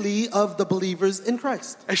assembly of the believers in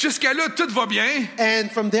Christ. Et jusqu'à là, tout va bien. And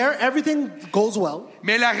from there, everything goes well.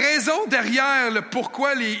 Mais la raison derrière le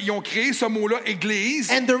pourquoi ils ont créé ce mot-là, Église,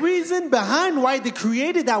 And the reason behind why they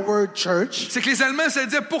created that word church c'est que les Allemands se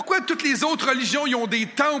disaient pourquoi toutes les autres religions ils ont des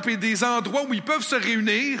temples et des endroits où ils peuvent se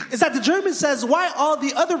réunir is that the German says why all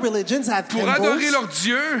the other religions have pour adorer temples leur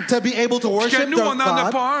Dieu. to be able to worship nous, their on n'en a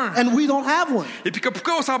God, pas un. and we don't have one. Et puis que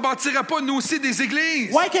pourquoi on s'en bâtirait pas nous aussi des églises,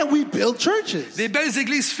 Why can't we build churches? des belles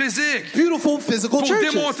églises physiques, Beautiful physical pour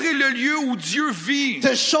churches démontrer le lieu où Dieu vit.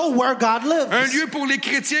 to show where God Un lives. lieu pour les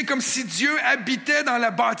chrétiens comme si Dieu habitait dans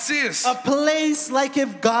la bâtisse. A place like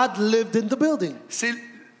if God lived in the building. C'est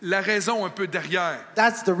la raison un peu derrière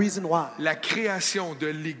That's the reason why. la création de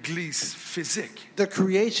l'église physique. The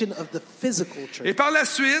creation of the physical church. Et par la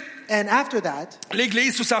suite, And after that,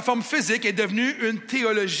 l'église sous sa forme physique est devenue une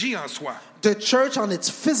théologie en soi. the church on its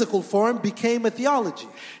physical form became a theology.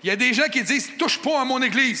 Il y a des gens qui disent « touche pas à mon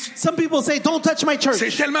église, Some people say, don't touch my c'est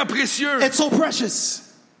church. tellement précieux ». It's so precious.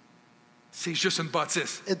 C'est juste une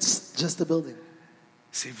bâtisse. It's just a building.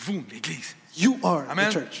 C'est vous, l'Église. You are Amen.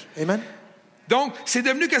 the church. Amen. Donc, c'est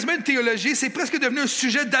devenu quasiment une théologie. C'est presque devenu un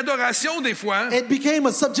sujet d'adoration des fois. It became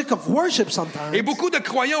a subject of worship sometimes. Et beaucoup de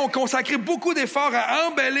croyants ont consacré beaucoup d'efforts à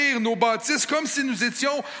embellir nos bâtisses comme si nous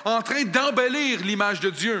étions en train d'embellir l'image de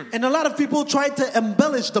Dieu. And a lot of people tried to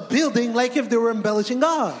embellish the building like if they were embellishing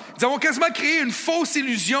God. Nous avons quasiment créé une fausse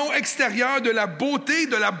illusion extérieure de la bonté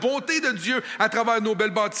de Dieu à travers nos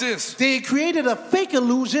belles bâtisses. They created a fake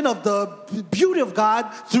illusion of the beauty of God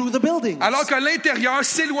through the buildings. Alors qu'à l'intérieur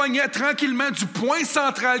s'éloignait tranquillement du point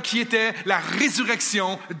central qui était la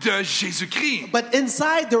résurrection de Jésus-Christ. But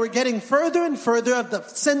inside, they were getting further and further of the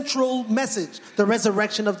central message, the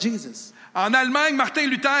resurrection of Jesus. En Allemagne, Martin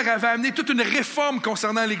Luther avait amené toute une réforme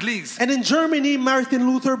concernant l'Église. And in Germany, Martin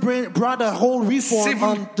Luther brought a whole Si reform vous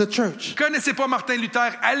on the church. ne connaissez pas Martin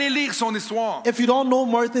Luther, allez lire son histoire. If you don't know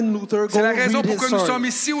Martin Luther, go C'est la raison read pour his laquelle nous sommes story.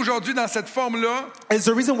 ici aujourd'hui dans cette forme-là. It's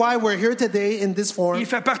the reason why we're here today in this form. Il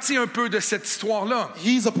fait partie un peu de cette histoire-là.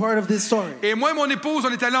 He's a part of this story. Et moi et mon épouse,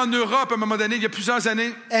 on est allés en Europe à un moment donné, il y a plusieurs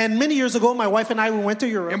années. And many years ago, my wife and I, we went to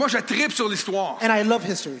Et Europe. moi, je tripe sur l'histoire. And I love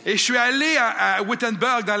history. Et je suis allé à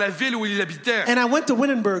Wittenberg, dans la ville où il habitait. And I went to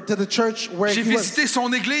Wittenberg, to the church where J'ai he was. visité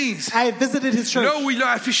son église. I visited his church, Là où il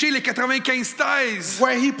a affiché les 95 thèses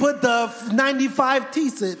where he put the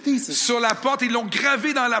 95 thesis. sur la porte. Ils l'ont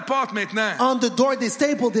gravé dans la porte maintenant. On the door, they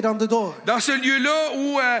stapled it on the door. Dans ce lieu-là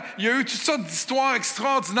où il y a eu toutes sortes d'histoires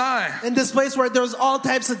extraordinaires. In this place where there's all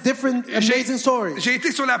types of different amazing stories. J'ai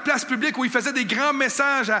été sur la place publique où il faisait des grands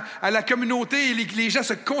messages à la communauté et les gens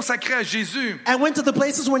se consacraient à Jésus. I went to the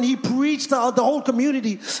places when he preached to the whole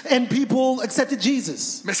community and people accepted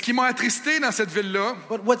Jesus. Mais ce qui m'a attristé dans cette ville-là,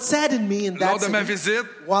 But what saddened me in lors that de ma city, visite,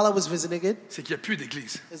 while I was visiting it, c'est qu'il n'y a plus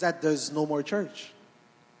d'église. is that there's no more church.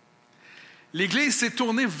 L'église s'est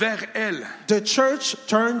tournée vers elle. The church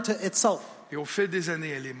turned to itself. Et au fil des années,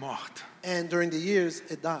 elle est morte. And during the years,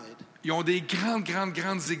 it died. Ils ont des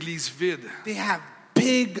grandes églises vides. They have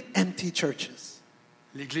big, empty churches.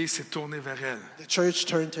 L'église s'est tournée vers elle. The church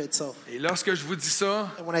turned to itself. Et lorsque je vous dis ça,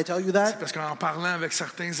 And when I tell you c'est that, parce qu'en parlant avec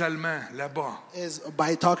certains Allemands là-bas, is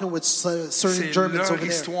by talking with certain c'est Germans leur over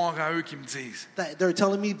there. histoire à eux qui me disent. That they're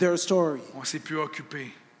telling me their story. On s'est plus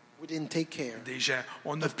occupé We didn't take care. des gens.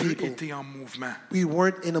 On n'a Of plus people. été en mouvement. We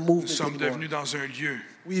weren't in a Nous movement sommes anymore. devenus dans un lieu.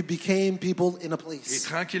 We became people in a Et place.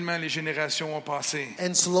 tranquillement, les générations ont passé.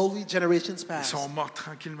 And slowly generations Ils passed. sont morts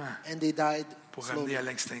tranquillement And they died pour slowly amener à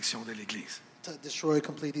l'extinction de l'Église. to destroy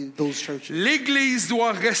completely those churches. L'Église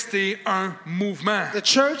doit rester un mouvement. The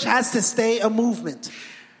church has to stay a movement.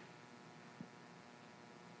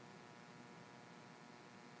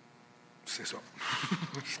 C'est ça.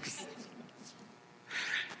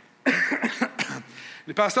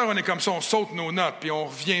 Les pasteurs, on est comme ça, on saute nos notes, puis on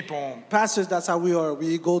revient, puis on... Pastors, that's how we are.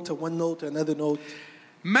 We go to one note to another note.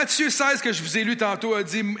 Matthieu 16, que je vous ai lu tantôt, a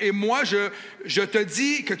dit, et moi, je te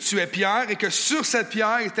dis que tu es Pierre, et que sur cette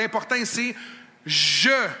pierre, il est important ici, je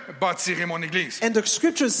bâtirai mon église. And the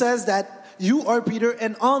scripture says that you are Peter,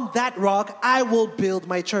 and on that rock I will build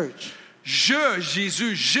my church.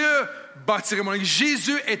 Jésus, je bâtirai mon église.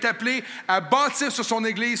 Jésus est appelé à bâtir sur son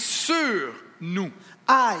église sur nous.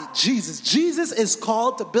 Jesus is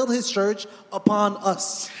called to build his church upon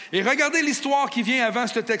us. Et regardez l'histoire qui vient avant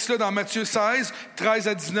ce texte-là dans Matthieu 16, 13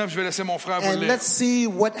 à 19. Je vais laisser mon frère vous le And lire. let's see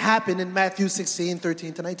what happened in Matthew 16,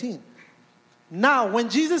 13 to 19. Now, when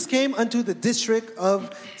Jesus came unto the district of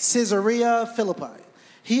Caesarea Philippi,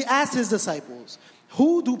 he asked his disciples,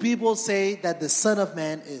 "Who do people say that the Son of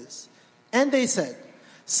Man is?" And they said,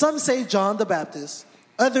 "Some say John the Baptist,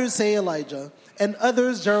 others say Elijah, and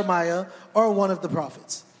others Jeremiah or one of the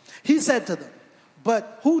prophets." He said to them,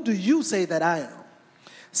 "But who do you say that I am?"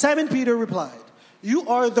 Simon Peter replied, "You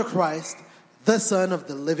are the Christ, the Son of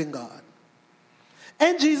the living God."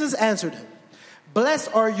 And Jesus answered him, "Blessed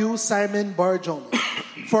are you, Simon Bar-Jonah,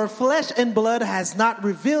 for flesh and blood has not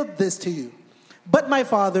revealed this to you, but my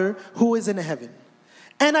Father who is in heaven.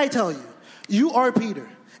 And I tell you, you are Peter,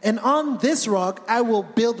 and on this rock I will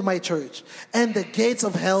build my church, and the gates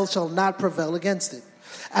of hell shall not prevail against it.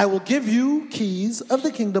 I will give you keys of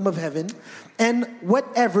the kingdom of heaven, and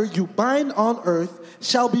whatever you bind on earth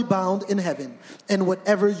shall be bound in heaven, and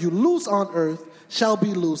whatever you loose on earth shall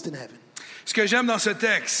be loosed in heaven." Ce que j'aime dans ce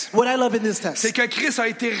texte, What I love in this text c'est que Christ a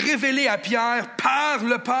été révélé à Pierre par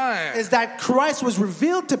le Père. is that Christ was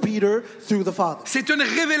revealed to Peter through the Father. C'est une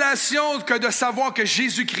révélation que de savoir que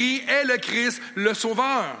Jésus-Christ est le Christ, le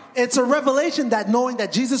Sauveur. It's a revelation that knowing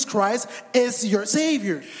that Jesus Christ is your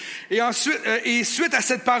Savior. Et ensuite, et suite à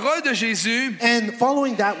cette parole de Jésus, And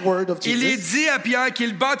following that word of il est Jesus, dit à Pierre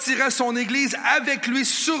qu'il bâtira son église avec lui,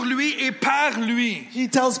 sur lui et par lui. he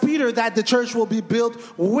tells Peter that the church will be built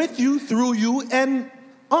with you, through you, and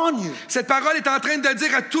on you. Cette parole est en train de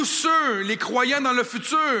dire à tous ceux, les croyants dans le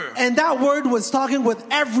futur, And that word was talking with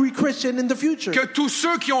every Christian in the future. que tous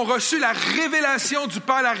ceux qui ont reçu la révélation du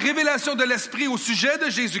Père, la révélation de l'Esprit au sujet de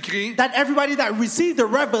Jésus-Christ, That everybody that received the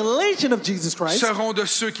revelation of Jesus Christ seront de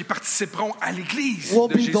ceux qui participeront à l'église will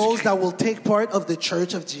de be those Jésus-Christ. that will take part of the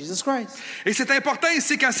church of Jesus Christ. Et c'est important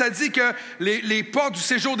ici quand ça dit que les portes du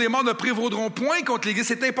séjour des morts ne prévaudront point contre l'église.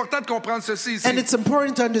 C'est important de comprendre ceci ici. And it's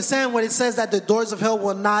important to understand when it says that the doors of hell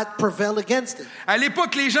will not prevail against it. À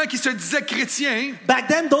l'époque, les gens qui se disaient chrétiens Back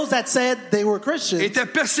then, those that said they were Christians étaient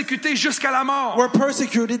persécutés jusqu'à la mort. were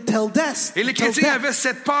persecuted till death. Et les till chrétiens death. avaient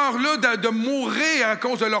cette peur-là de mourir à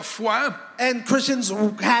cause de leur foi. And Christians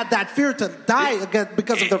who had that fear to die again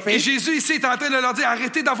because of their Et faith. Jésus ici est en train de leur dire,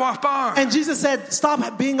 arrêtez d'avoir peur. And Jesus said, stop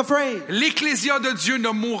being afraid. L'Ecclésia de Dieu ne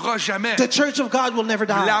mourra jamais. The church of God will never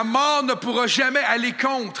La die. mort ne pourra jamais aller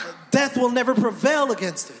contre. Death will never prevail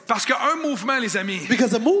against it. Parce qu'un mouvement, les amis,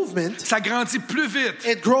 Because a movement, ça grandit plus vite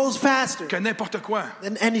it grows faster que n'importe quoi.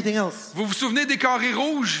 than anything else. Vous vous souvenez des carrés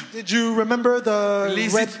rouges? Did you remember the Les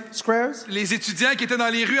red étu- squares? Les étudiants qui étaient dans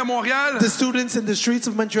les rues à Montréal? The students in the streets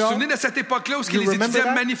of Vous vous Montreal? souvenez de cette époque-là où You les remember étudiants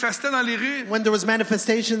that? manifestaient dans les rues? When there was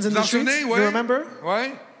manifestations in Vous the en streets? souvenez? You Oui. remember?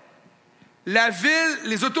 Ouais. La ville,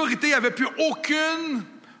 les autorités n'avaient plus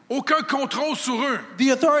aucun contrôle sur eux.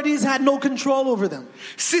 The authorities had no control over them.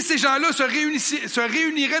 Si ces gens-là se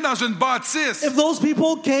réuniraient dans une bâtisse, If those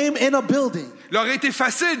people came in a building, il aurait été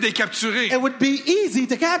facile de les capturer. it would be easy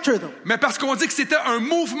to capture them. Mais parce qu'on dit que c'était un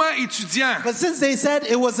mouvement étudiant, But since they said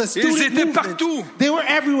it was a student étaient movement, partout. they were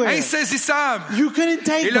everywhere. insaisissables. You couldn't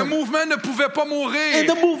take Et le them. mouvement ne pouvait pas mourir. And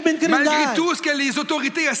the movement couldn't Malgré die. tout ce que les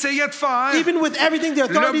autorités essayaient de faire, Even with everything the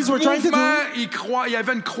le authorities were trying to mouvement, do, il y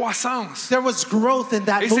avait une croissance. there was growth in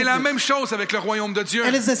that Et c'est la movement. même chose avec le royaume de Dieu.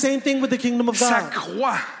 And it's the same thing with the kingdom of Ça God.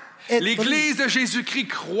 croît. It- L'Église de Jésus-Christ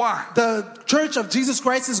croît. The church of Jesus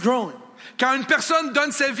Christ is growing. Quand une personne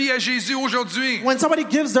donne sa vie à Jésus aujourd'hui, When somebody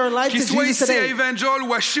gives their life qu'il to soit Jesus ici à today, Evangel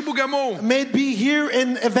ou à Chibougamau, may it be here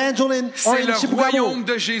in Evangeline or c'est in le Chibougamau, royaume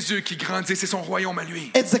de Jésus qui grandit. C'est son royaume à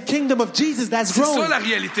lui. it's the kingdom of Jesus that's C'est ça growing. la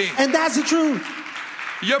réalité. And that's the truth.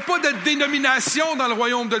 Il n'y a pas de dénomination dans le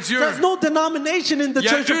royaume de Dieu There's no denomination in the Il y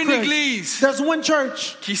a church of une Christ. église. There's one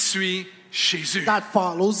church qui suit Jésus. that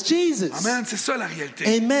follows Jesus. Amen, c'est ça la réalité.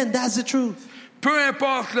 Amen. That's the truth. Peu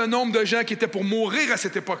importe le nombre de gens qui étaient pour mourir à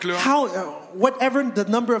cette époque-là, Whatever the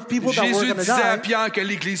number of people that were Jésus going to disait à die, Pierre que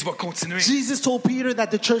l'Église va continuer. Jesus told Peter that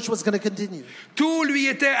the church was going to continue. Tout lui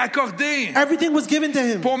était accordé Everything was given to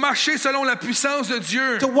him pour marcher selon la puissance de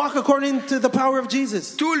Dieu. to walk according to the power of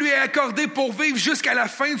Jesus. Tout lui est accordé pour vivre jusqu'à la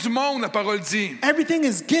fin du monde, la parole dit. Everything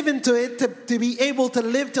is given to it to be able to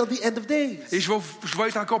live till the end of days. Et je vais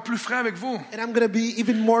être encore plus franc avec vous. And I'm going to be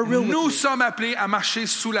even more real with Nous you. sommes appelés à marcher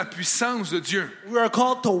sous la puissance de Dieu We are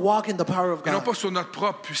called to walk in the power of et non God, pas sur notre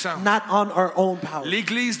propre puissance. not on our own power.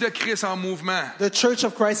 L'Église de Christ en mouvement The church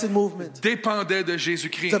of Christ in movement dépendait de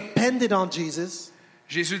Jésus-Christ. depended on Jesus,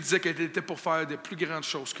 Jésus disait qu'elle était pour faire de plus grandes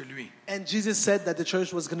choses que lui. and Jesus said that the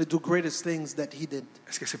church was going to do greatest things that he did.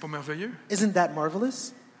 Est-ce que c'est pas merveilleux? Isn't that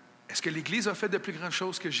marvelous? Est-ce que l'Église a fait de plus grandes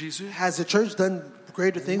choses que Jésus? Has the church done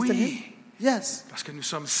greater things than him? Oui, Yes, parce que nous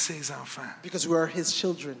sommes ses enfants. because we are his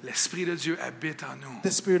children. L'Esprit de Dieu habite en nous.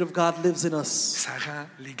 The Spirit of God lives in us, Ça rend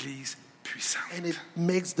l'Église puissante. and it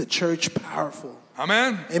makes the church powerful.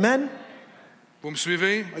 Amen? Amen? Vous me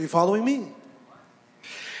suivez? Are you following me?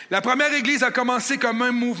 La première Église a commencé comme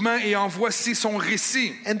un mouvement et en voici son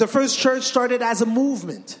récit. And the first church started as a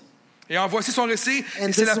movement. Et en voici son récit. And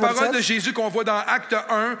Et c'est this la is what it parole de says. Jésus qu'on voit dans Acte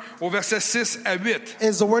 1 au verset 6 à 8.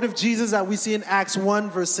 Is the word of Jesus that we see in Acts 1,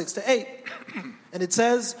 verse 6 to 8. And it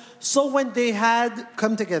says, So when they had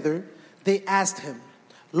come together, they asked him,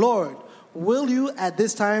 Lord, will you at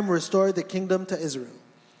this time restore the kingdom to Israel?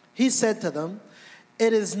 He said to them,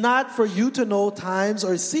 It is not for you to know times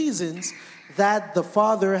or seasons that the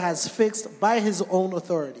Father has fixed by his own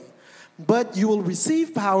authority. But you will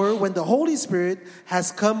receive power when the Holy Spirit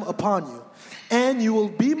has come upon you. And you will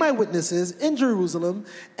be my witnesses in Jerusalem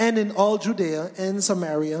and in all Judea and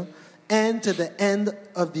Samaria and to the end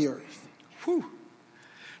of the earth. Ouh.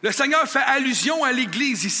 Le Seigneur fait allusion à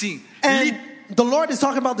l'Église ici. And the Lord is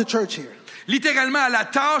talking about the church here. Littéralement à la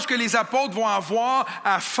tâche que les apôtres vont avoir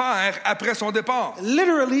à faire après son départ.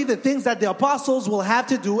 Literally, the things that the apostles will have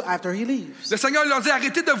to do after he leaves. Le Seigneur leur dit,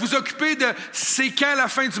 arrêtez de vous occuper de c'est quand la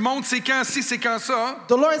fin du monde, c'est quand ci, c'est quand ça.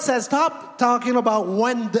 The Lord says, stop talking about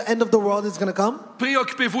when the end of the world is going to come.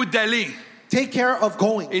 Préoccupez-vous d'aller. take care of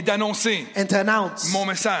going et d'annoncer and to announce mon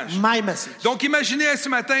message. my message. Donc, imaginez ce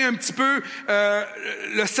matin un petit peu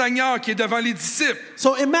le Seigneur qui est devant les disciples.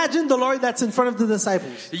 So imagine the Lord that's in front of the disciples.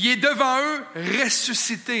 Il est devant eux,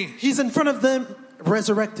 ressuscité. He's in front of them,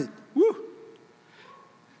 resurrected. Wouh!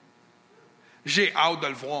 J'ai hâte de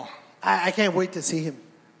le voir. I can't wait to see him.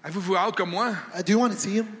 Avez-vous hâte comme moi? Do you want to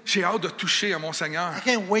see him? J'ai hâte de toucher à mon Seigneur. I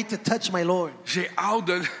can't wait to touch my Lord. J'ai hâte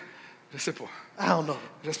de... Je sais pas. I don't know.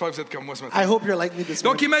 J'espère que vous êtes comme moi ce matin. I hope you're like me this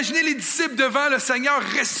Donc, morning. imaginez les disciples devant le Seigneur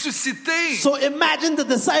ressuscité. So imagine the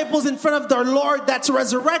disciples in front of their Lord that's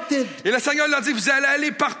resurrected. Et le Seigneur leur dit, vous allez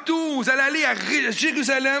aller partout. Vous allez aller à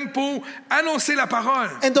Jérusalem pour annoncer la parole.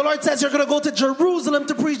 And the Lord says you're going to go to Jerusalem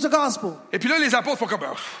to preach the gospel. Et puis là, les apôtres font comme,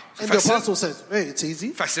 c'est And the facile. apostle says, hey, it's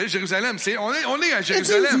easy. Facile, Jérusalem. On est à It's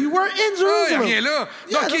Jérusalem. easy. We're in Ah, il n'y a Jerusalem. rien là.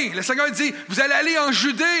 Yeah, OK, le Seigneur dit, vous allez aller en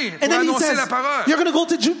Judée And pour then he annoncer says, la parole. you're going to go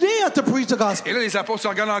to Judea to preach the Et gospel. là, les apôtres se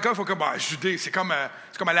regardent encore, ils font comme, Judée, c'est comme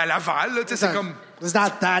à la Laval, là, tu sais, c'est comme It's not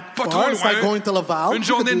that pas trop far. It's like loin. going to Laval. Une You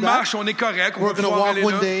can journée do de that. marche, on est correct, on We're va going to pouvoir walk aller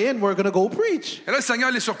one là. day and we're going to go preach. Et là, le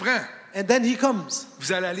Seigneur les surprend. And then he comes.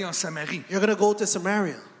 Vous allez aller en Samarie. You're going to go to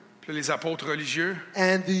Samaria. Puis là, les apôtres religieux,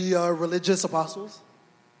 And the religious apostles,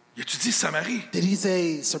 il a-tu dit Samarie? did he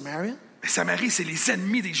say Samaria? Mais Samarie, c'est les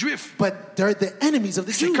ennemis des Juifs. But they're the enemies of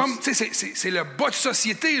the C'est Jews. comme, tu sais, c'est le bas de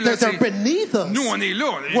société. Là, They're beneath us. nous, on est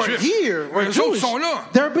là, les We're Juifs. here. We're Eux autres Jewish. sont là.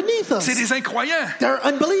 They're beneath us. C'est des incroyants. They're C'est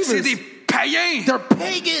unbelievers. des païens. They're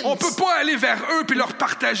pagans. On peut pas aller vers eux puis leur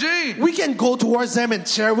partager. We can go towards them and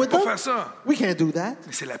share with On peut them. pas faire ça. We can't do that.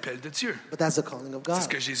 Mais c'est l'appel de Dieu. But that's the calling of C'est ce God.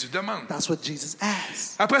 que Jésus demande. That's what Jesus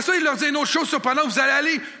asks. Après ça, il leur dit une autre chose surprenante. Vous allez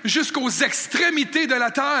aller jusqu'aux extrémités de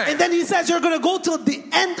la terre. And then he says you're going to go to the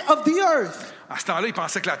end of the earth. À ce temps-là, ils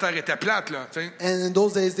pensaient que la terre était plate, là. Tu sais. And in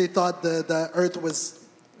those days they thought the earth was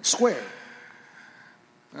square.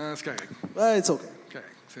 Ah, c'est correct. But it's okay.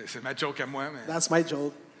 Correct. C'est ma joke à moi, mais That's my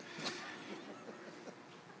joke.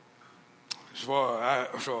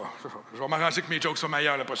 je vais m'arranger que mes jokes soient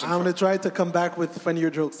meilleurs la prochaine I'm fois. going to try to come back with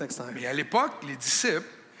funnier jokes next time. Mais à l'époque, les disciples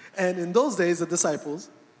And in those days, the disciples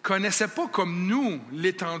connaissaient pas comme nous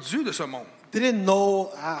l'étendue de ce monde. didn't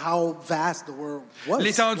know how vast the world was.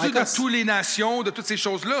 L'étendue Like de us. toutes les nations, de toutes ces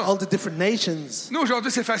choses-là. All the different nations. Nous,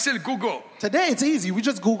 aujourd'hui, c'est facile. Google. Today, it's easy. We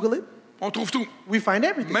just Google it. On trouve tout. We find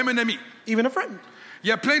everything. Même un ami. Even a friend. Il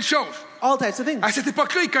y a plein de choses. All types of things. À cette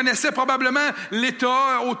époque-là, ils connaissaient probablement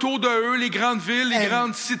l'État autour de eux, les grandes villes, les And-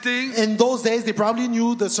 grandes cités. In those days, they probably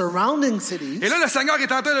knew the surrounding cities. Et là, le Seigneur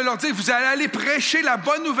est en train de leur dire, vous allez aller prêcher la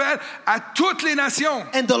bonne nouvelle à toutes les nations.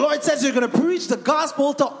 And the Lord says you're going to preach the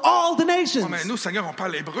gospel to all the nations. Oh, mais nous, Seigneur, on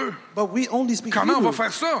parle hébreu. But we only speak Comment on Hebrew. va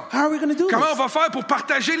faire ça? How are we going to do Comment on this? va faire pour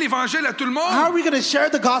partager l'Évangile à tout le How are monde? we going to share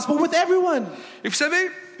the gospel with everyone? Et vous savez,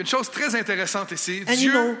 une chose très intéressante ici, And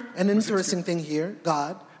you know, an interesting thing here,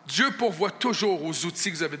 Dieu pourvoit toujours aux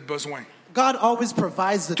outils que vous avez besoin. God always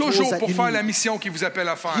provides the tools Toujours that pour you faire la need. mission qu'il vous appelle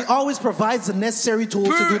à He faire. always provides the necessary tools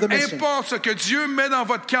to do Peu the mission. importe ce que Dieu met dans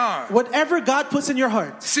votre cœur, Whatever God puts in your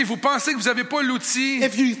heart, si vous pensez que vous n'avez pas l'outil,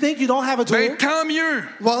 if you think you don't have a tool, ben, tant mieux.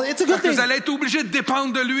 well, it's a Parce good que thing vous allez être obligé de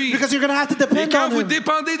dépendre de lui. because you're going to have to Et depend quand on vous Him.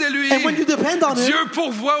 dépendez de lui, And when you depend on Him, Dieu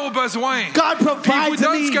pourvoit aux besoins. God Puis il vous provides the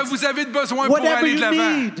donne ce que needs. vous avez de besoin pour Whatever aller de you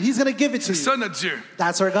l'avant. need, He's going to give it to C'est ça you. notre Dieu.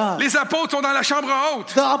 That's our God. Les apôtres sont dans la chambre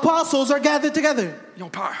haute. The apostles are gathered together Ils ont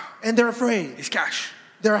peur. and they're afraid. Ils se cachent.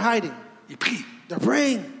 They're hiding. Ils prient. They're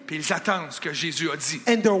praying. Puis ils attendent ce que Jésus a dit.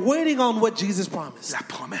 And they're waiting on what Jesus promised. La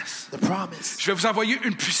promesse. The promise. Je vais vous envoyer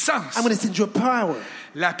une puissance. I'm going to send you a power.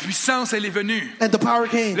 La puissance, elle est venue. And the power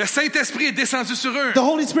came. Le Saint-Esprit est descendu sur eux. The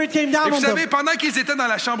Holy Spirit came Et down vous on savez, them. pendant qu'ils étaient dans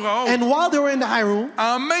la chambre haute, And while they were in the high room,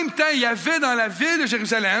 en même temps, il y avait dans la ville de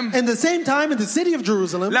Jérusalem in the same time in the city of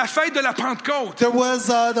Jerusalem, la fête de la Pentecôte, there was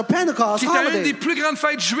the Pentecost qui était une holiday. des plus grandes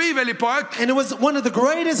fêtes juives à l'époque, And it was one of the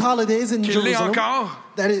greatest holidays in qui l'est Jerusalem. encore.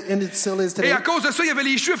 And it still is Et today. à cause de ça, il y avait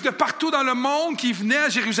les Juifs de partout dans le monde qui venaient à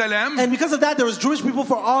Jérusalem. And because of that, there was Jewish people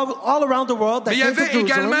for all around the world that Mais il y came to avait Jerusalem.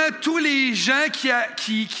 également tous les gens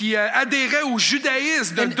qui adhéraient au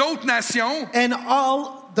judaïsme de d'autres nations, And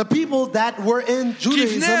all the people that were in qui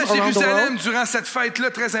venaient à Judaism around the Jérusalem world durant cette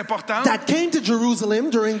fête-là très importante. that came to Jerusalem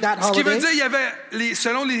during that Ce qui veut holiday. dire, il y avait,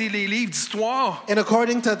 selon les livres d'histoire, And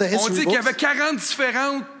according to the on history dit qu'il y avait books, 40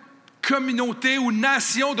 différentes communautés ou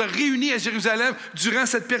nations de réunies à Jérusalem durant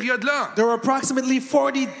cette période-là. there were approximately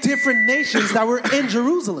 40 different nations that were in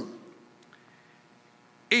Jerusalem.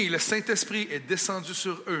 Et le Saint-Esprit est descendu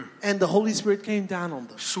sur eux. And the Holy Spirit came down on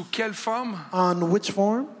them. Sous quelle forme? On which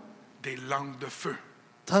form? Des langues de feu.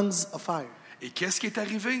 Tongues of fire. Et qu'est-ce qui est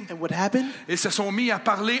arrivé? And what happened? Ils se sont mis à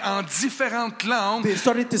parler en différentes langues. They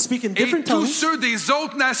started to speak in Et different tous tongues. ceux des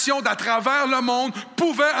autres nations d'à travers le monde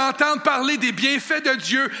pouvaient entendre parler des bienfaits de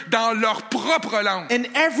Dieu dans leur propre langue. And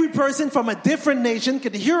every person from a different nation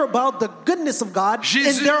could hear about the goodness of God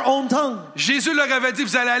Jésus- in their own tongue. Jésus leur avait dit,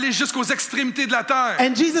 vous allez aller jusqu'aux extrémités de la terre.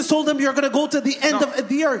 And Jesus told them, you're going to go to the end Non. of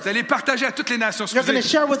the earth. Vous allez partager à toutes les nations. You're going to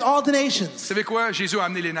Excusez. share with all the Vous nations. savez quoi? Jésus a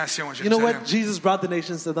amené les nations à You know Jérusalem. what? Jesus brought the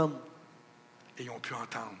nations to them. Et ils ont pu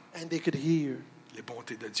entendre And they could hear les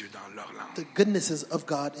bontés de Dieu dans leur langue. the goodnesses of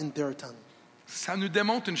God in their tongue. Ça nous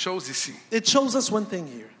démontre une chose ici. It shows us one thing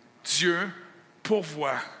here. Dieu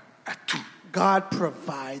pourvoit à tout. God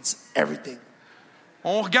provides everything.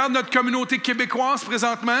 On regarde notre communauté québécoise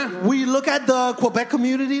présentement. We look at the Quebec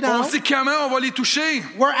community On now. sait comment on va les toucher.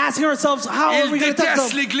 We're asking ourselves, how are Ils we going to touch détestent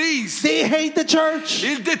them? l'Église. They hate the church.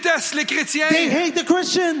 Ils détestent les chrétiens. They hate the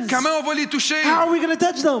Christians. Comment on va les toucher? How are we going to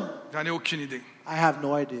touch them? J'en ai aucune idée. I have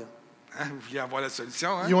no idea. Hein? Vous vouliez avoir la solution,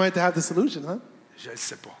 hein? You wanted to have the solution, huh? Je ne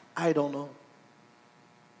sais pas. I don't know.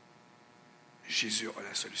 Jésus a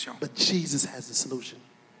la solution. But Jesus has the solution.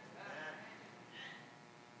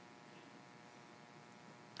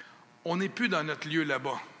 On n'est plus dans notre lieu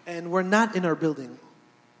là-bas, And we're not in our building,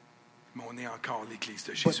 mais on est encore l'Église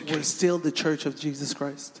de but we're Jésus-Christ. still the church of Jesus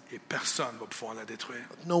Christ. Et personne ne va pouvoir la détruire.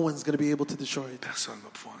 No one's going to be able to destroy it. Personne ne va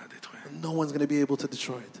pouvoir la détruire. No one's going to be able to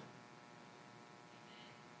destroy it.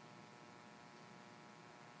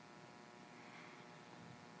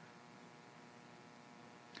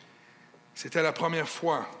 C'était la première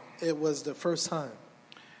fois. It was the first time.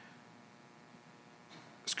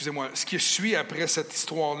 Excusez-moi. Ce qui suit après cette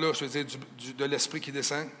histoire-là, je veux dire, de l'Esprit qui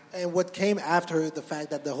descend, And what came after the fact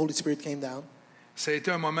that the Holy Spirit came down, ça a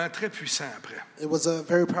été un moment très puissant après. it was a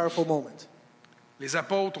very powerful moment. Les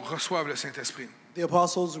apôtres reçoivent le Saint-Esprit, The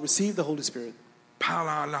apostles received the Holy Spirit, parlent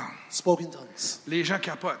en langue. spoke in tongues. Les gens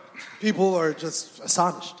capotent. People are just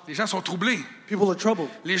astonished. Les gens sont troublés. People are troubled.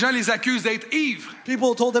 Les gens les accusent d'être ivres.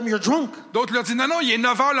 People told them, you're drunk. D'autres leur disent, non, il est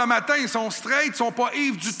 9 h le matin, ils sont straight, ils ne sont pas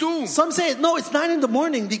ivres du tout. Some say, no, it's 9 in the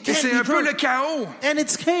morning. They Et can't c'est be un peu le drunk. chaos. And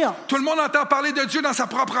it's chaos. Tout le monde entend parler de Dieu dans sa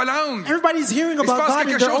propre langue. Everybody's hearing Il se about passe God in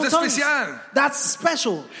quelque their chose own de tongues. spécial. That's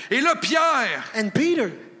special. Et là, Pierre, And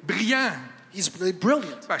Peter, brillant, he's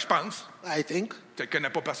brilliant, ben, je pense, I think. je ne le connais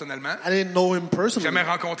pas personnellement, I didn't know him personally. jamais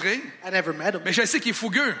rencontré, I never met him. mais je sais qu'il est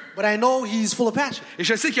fougueux. But I know he's full of passion. Et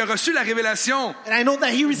je sais qu'il a reçu la révélation And I know that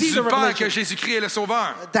he received du the Père revelation que Jésus-Christ est le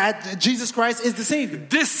Sauveur. that Jesus Christ is the Savior.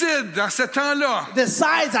 Décide, dans ce temps-là,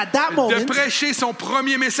 Decides at that de moment prêcher son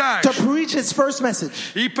premier message. to preach his first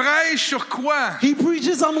message. Il prêche sur quoi? He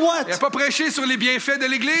preaches on Il n'a what? pas prêché sur les bienfaits de He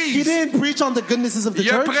l'Église. didn't preach on the goodnesses of the Il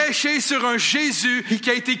a church. prêché sur un Jésus qui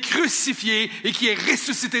a été crucifié et qui est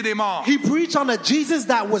ressuscité des morts. He preached on a Jesus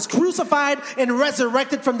that was crucified and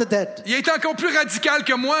resurrected from the dead. Il est encore plus radical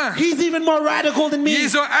que moi. He's even more radical than Il me.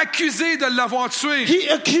 les a accusés de l'avoir tué. He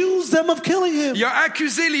accused them of killing him. Il a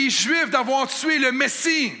accusé les Juifs d'avoir tué le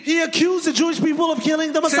Messie. He accused the Jewish people of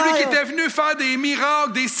killing the Celui qui était Messiah. venu faire des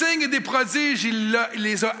miracles, des signes et des prodiges, il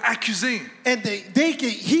les a accusés. And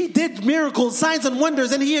he did miracles, signs, and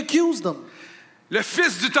wonders, and he accused them. Le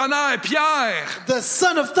fils du tonnerre, Pierre, The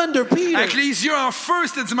son of thunder, Peter, avec les yeux en feu,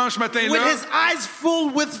 c'était dimanche matin with là. his eyes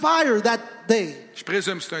full with fire that day. Je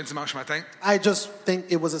présume que c'était un dimanche matin. I just think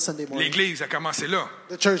it was a Sunday morning. L'Église a commencé là.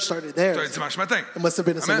 The church started C'était there. un dimanche matin. It must have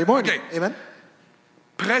been a Sunday Amen? morning. OK. Amen.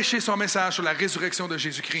 Prêcher son message sur la résurrection de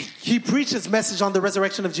Jésus-Christ. He preached his message on the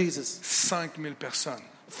resurrection of Jesus. 5000 personnes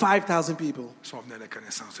 5,000 people sont venues à la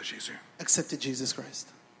connaissance de Jésus. accepted Jesus Christ.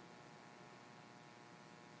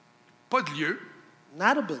 Pas de lieu,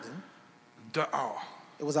 Not a building. dehors.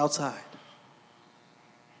 It was outside.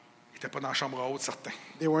 Il n'était pas dans la chambre haute, certain.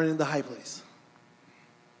 They weren't in the high place.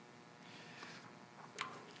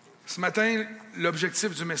 Ce matin,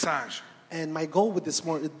 l'objectif du message And my goal with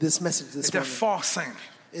this message this était morning fort simple.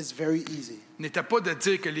 is very easy. N'était pas de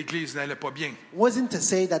dire que l'Église n'allait pas bien. Wasn't to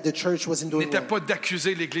say that the church wasn't doing N'était well. pas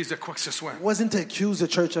d'accuser l'Église de quoi que ce soit. Wasn't to accuse the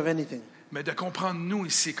church of anything. Mais de comprendre, nous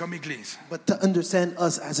ici, comme Église, But to understand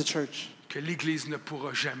us as a church. que l'Église ne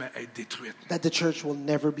pourra jamais être détruite. That the church will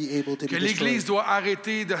never be able to Que be l'Église destroyed. doit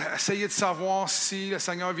arrêter d'essayer de savoir si le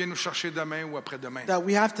Seigneur vient nous chercher demain ou après-demain. That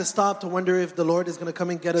we have to stop to wonder if the Lord is going to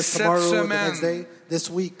come and get us Cette tomorrow or the semaine. next day, this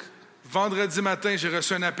week. Vendredi matin, j'ai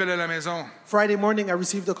reçu un appel à la maison. Friday morning, I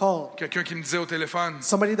received a call. Quelqu'un qui me disait au téléphone,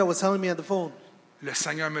 Somebody that was telling me on the phone, le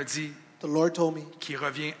Seigneur me dit the Lord told me qu'il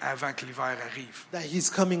revient avant que l'hiver arrive. that he's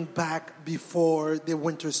coming back before the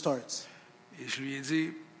winter starts. Et je lui ai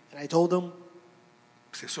dit, And I told him,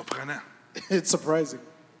 c'est surprenant. it's surprising.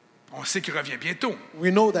 On sait qu'il revient bientôt.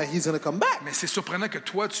 We know that he's going to come back. Mais c'est surprenant que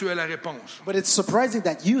toi, tu aies la réponse. But it's surprising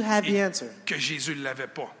that you have the answer Que Jésus ne l'avait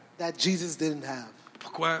pas. that Jesus didn't have.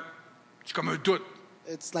 Pourquoi? C'est comme un doute.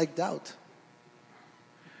 It's like doubt.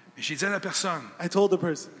 Et j'ai dit à la personne, I told the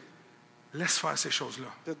person, laisse faire ces choses-là.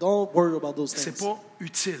 that don't worry about those C'est things. pas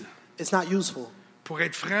utile. It's not useful. Pour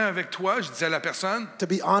être franc avec toi, je disais à la personne, To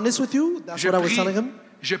be honest with you, that's what I was telling him.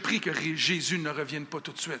 je prie que Jésus ne revienne pas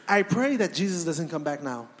tout de suite. I pray that Jesus doesn't come back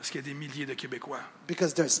now Parce qu'il y a des milliers de Québécois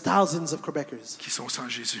because there's thousands of Quebecers qui sont sans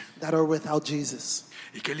Jésus. that are without Jesus.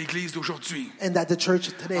 Et que l'Église d'aujourd'hui, And that the church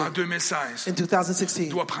today, en 2016, in 2016,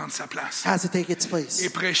 doit prendre sa place has to take its place et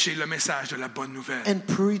prêcher le message de la bonne nouvelle. and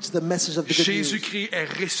preach the message of the good news. Jésus-Christ est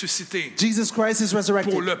ressuscité Jesus Christ is pour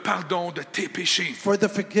resurrected le pardon de tes péchés. for the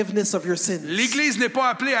forgiveness of your sins. L'Église n'est pas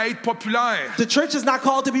appelée à être populaire. The church is not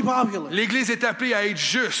called to be popular. L'Église est appelée à être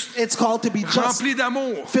juste, It's called to be just, remplie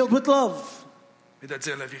d'amour filled with love, et de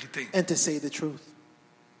dire la vérité. and to say the truth.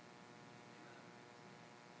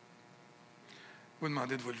 Je vous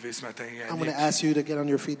demander de vous lever ce matin. I'm going to ask you to get on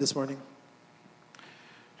your feet this morning.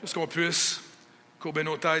 Juste qu'on puisse courber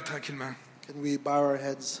nos têtes tranquillement. Can we bow our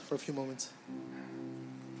heads for a few moments?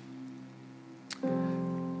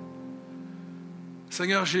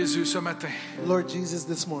 Seigneur Jésus, ce matin, Lord Jesus,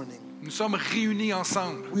 this morning, nous sommes réunis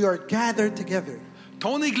ensemble. we are gathered together.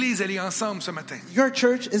 Ton Église, elle est ensemble ce matin. Your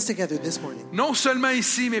church is together this morning. Non seulement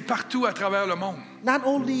ici, mais partout à travers le monde. Not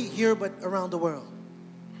only here, but around the world.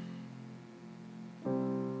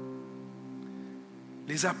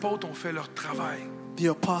 Les apôtres ont fait leur travail. The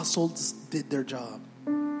apostles did their job.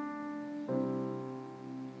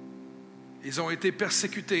 Ils ont été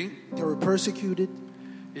persécutés. They were persecuted.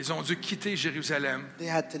 Ils ont dû quitter Jérusalem They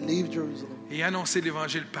had to leave Jerusalem et annoncer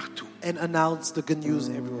l'Évangile partout. and announce the good news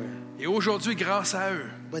everywhere. Et aujourd'hui, grâce à eux,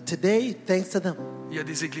 But today, thanks to them, il y a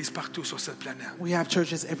des églises partout sur cette planète. we have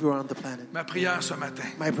churches everywhere on the planet. Ma prière ce matin,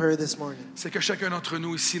 My prayer this morning c'est que chacun d'entre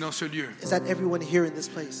nous ici dans ce lieu, is that everyone here in this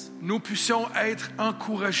place, nous puissions être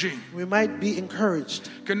encouragés, we might be encouraged,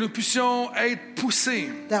 que nous puissions être poussés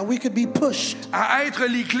that we could be pushed à être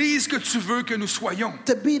l'Église que tu veux que nous soyons.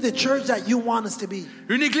 to be the church that you want us to be.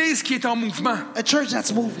 Une Église qui est en mouvement. A church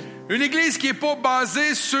that's moving. Une Église qui n'est pas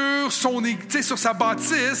basée sur sur sa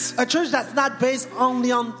bâtisse. A church that's not based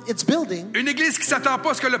only on its building. Une Église qui ne s'attend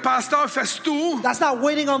pas à ce que le pasteur fasse tout. That's not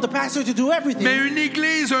waiting on the pastor to do everything. Mais une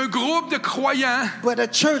Église, un groupe de croyants But a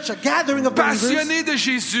church, a gathering of believers passionnés de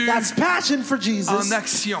Jésus that's passion for en Jesus,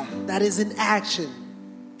 action that is in action,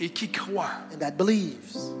 et qui croient and that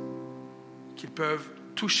believes qu'ils peuvent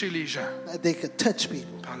toucher les gens that they could touch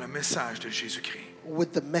people par le message de Jésus-Christ.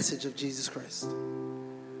 with the message of Jesus Christ.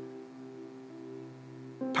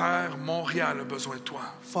 Père, Montréal a besoin de toi,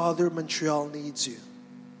 Father, Montreal needs you.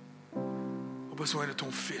 a besoin de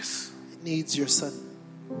ton Fils. It needs your son.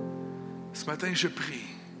 Ce matin, je prie,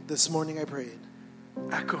 This morning I prayed,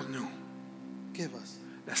 accorde-nous give us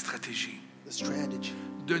la stratégie. the strategy.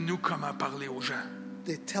 Donne-nous comment parler aux gens.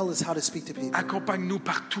 They tell us how to speak to people. Accompagne-nous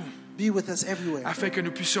partout Be with us everywhere afin que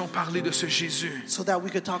nous puissions parler de ce Jésus so that we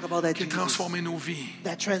could talk about that qui a Jesus transformé nos vies.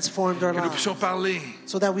 that transformed our Que nous lives. puissions parler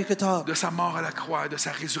So that we could talk de sa mort à la croix, de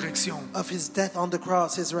sa résurrection, of his death on the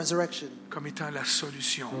cross, his resurrection, comme étant la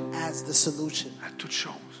solution as the solution à toutes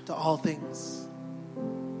choses. to all things.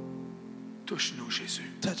 Touche-nous, Jésus.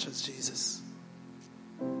 Touch us, Jesus.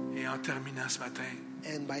 Et en terminant ce matin,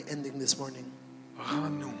 And by ending this morning,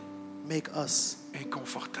 rends-nous make us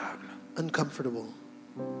inconfortables. uncomfortable.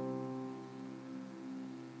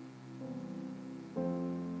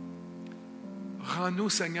 Rends-nous,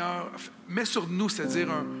 Seigneur, mets sur nous, c'est-à-dire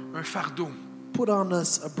un fardeau, Put on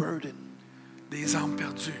us a burden, des âmes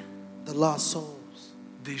perdues, the lost souls,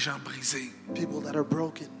 des gens brisés, people that are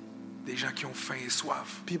broken, des gens qui ont faim et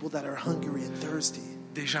soif, people that are hungry and thirsty,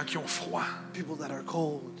 des gens qui ont froid. people that are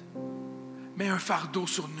cold. Mets un fardeau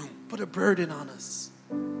sur nous, Put a burden on us.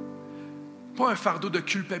 pas un fardeau de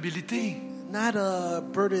culpabilité, Not a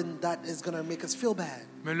burden that is going to make us feel bad,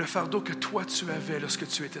 mais le fardeau que toi tu avais lorsque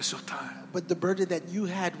tu étais sur terre. but the burden that you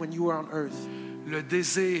had when you were on earth. Le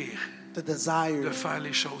désir The de desire faire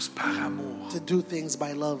les choses par amour to do things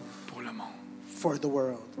by love pour le monde. for the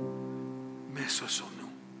world. Mets ça sur nous.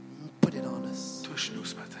 Put it on us. Touche-nous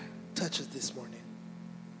ce matin. Touch us this morning.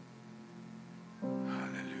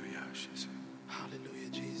 Alléluia, Jésus.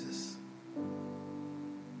 Hallelujah, Jesus.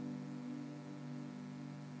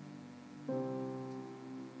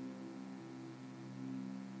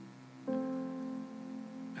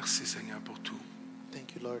 Merci Seigneur pour tout.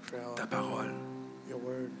 Thank you, Lord, for Ta parole, your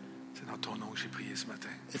word. c'est dans ton nom que j'ai prié ce matin.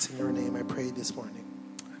 It's in your name I pray this morning.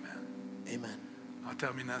 Amen. Amen. En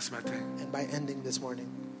terminant ce matin, And by ending this morning,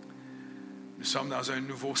 Nous sommes dans un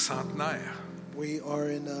nouveau centenaire We are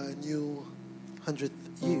in a new 100th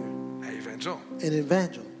year à Evangel. in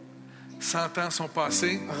Evangel. 100 ans sont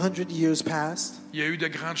passés. 100 years passed. Il y a eu de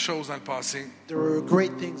grandes choses dans le passé There were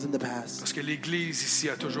great things in the past parce que l'Église ici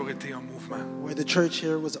a toujours été en mouvement. where the church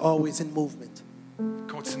here was always in movement.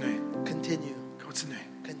 Continuez, Continue, continuez.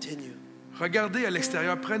 continue. Regardez à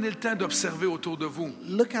l'extérieur, prenez le temps d'observer autour de vous.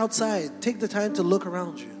 Look outside. Take the time to look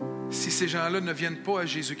around you. Si ces gens-là ne viennent pas à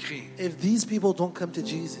Jésus-Christ, If these people don't come to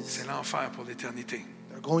Jesus, c'est l'enfer pour l'éternité.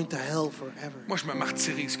 they're going to hell forever. Moi, je me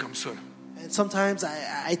martyrise comme ça. And sometimes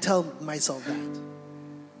I tell myself that.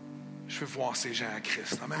 Je veux voir ces gens à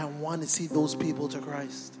Christ. I Amen. want to see those people to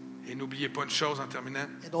Christ. Et n'oubliez pas une chose en terminant,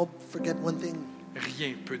 And don't forget one thing. rien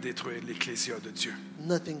ne peut détruire l'Ecclésia de Dieu.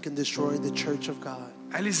 Nothing can destroy the church of God.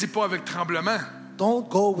 Allez-y pas avec tremblement. Don't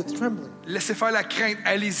go with trembling. Laissez faire la crainte.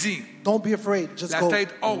 Allez-y. Don't be afraid. Just La go tête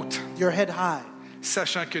haute, your head high,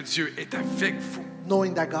 sachant que Dieu est avec vous.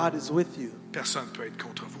 knowing that God is with you. Personne ne peut être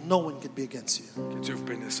contre vous. No one can be against you. Que Dieu vous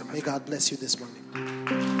bénisse ce May matin. God bless you this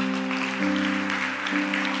morning.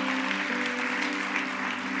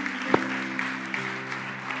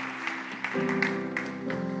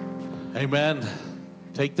 Amen.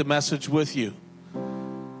 Take the message with you.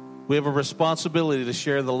 We have a responsibility to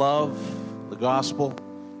share the love, the gospel.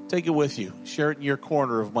 Take it with you. Share it in your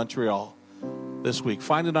corner of Montreal this week.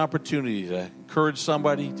 Find an opportunity to encourage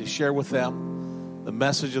somebody, to share with them the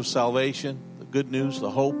message of salvation, the good news, the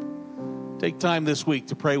hope. Take time this week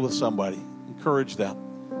to pray with somebody. Encourage them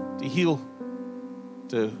to heal,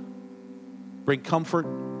 to bring comfort.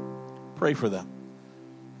 Pray for them.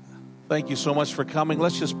 Thank you so much for coming.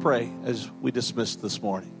 Let's just pray as we dismiss this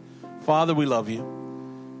morning. Father, we love you.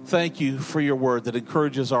 Thank you for your word that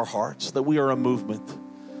encourages our hearts, that we are a movement,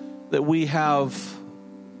 that we have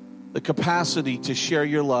the capacity to share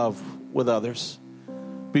your love with others.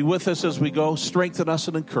 Be with us as we go. Strengthen us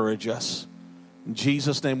and encourage us. In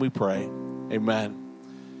Jesus' name we pray. Amen.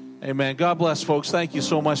 Amen. God bless, folks. Thank you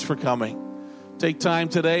so much for coming. Take time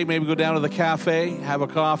today. Maybe go down to the cafe, have a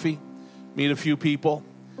coffee, meet a few people.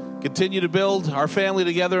 Continue to build our family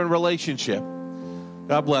together in relationship.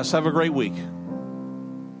 God bless. Have a great week.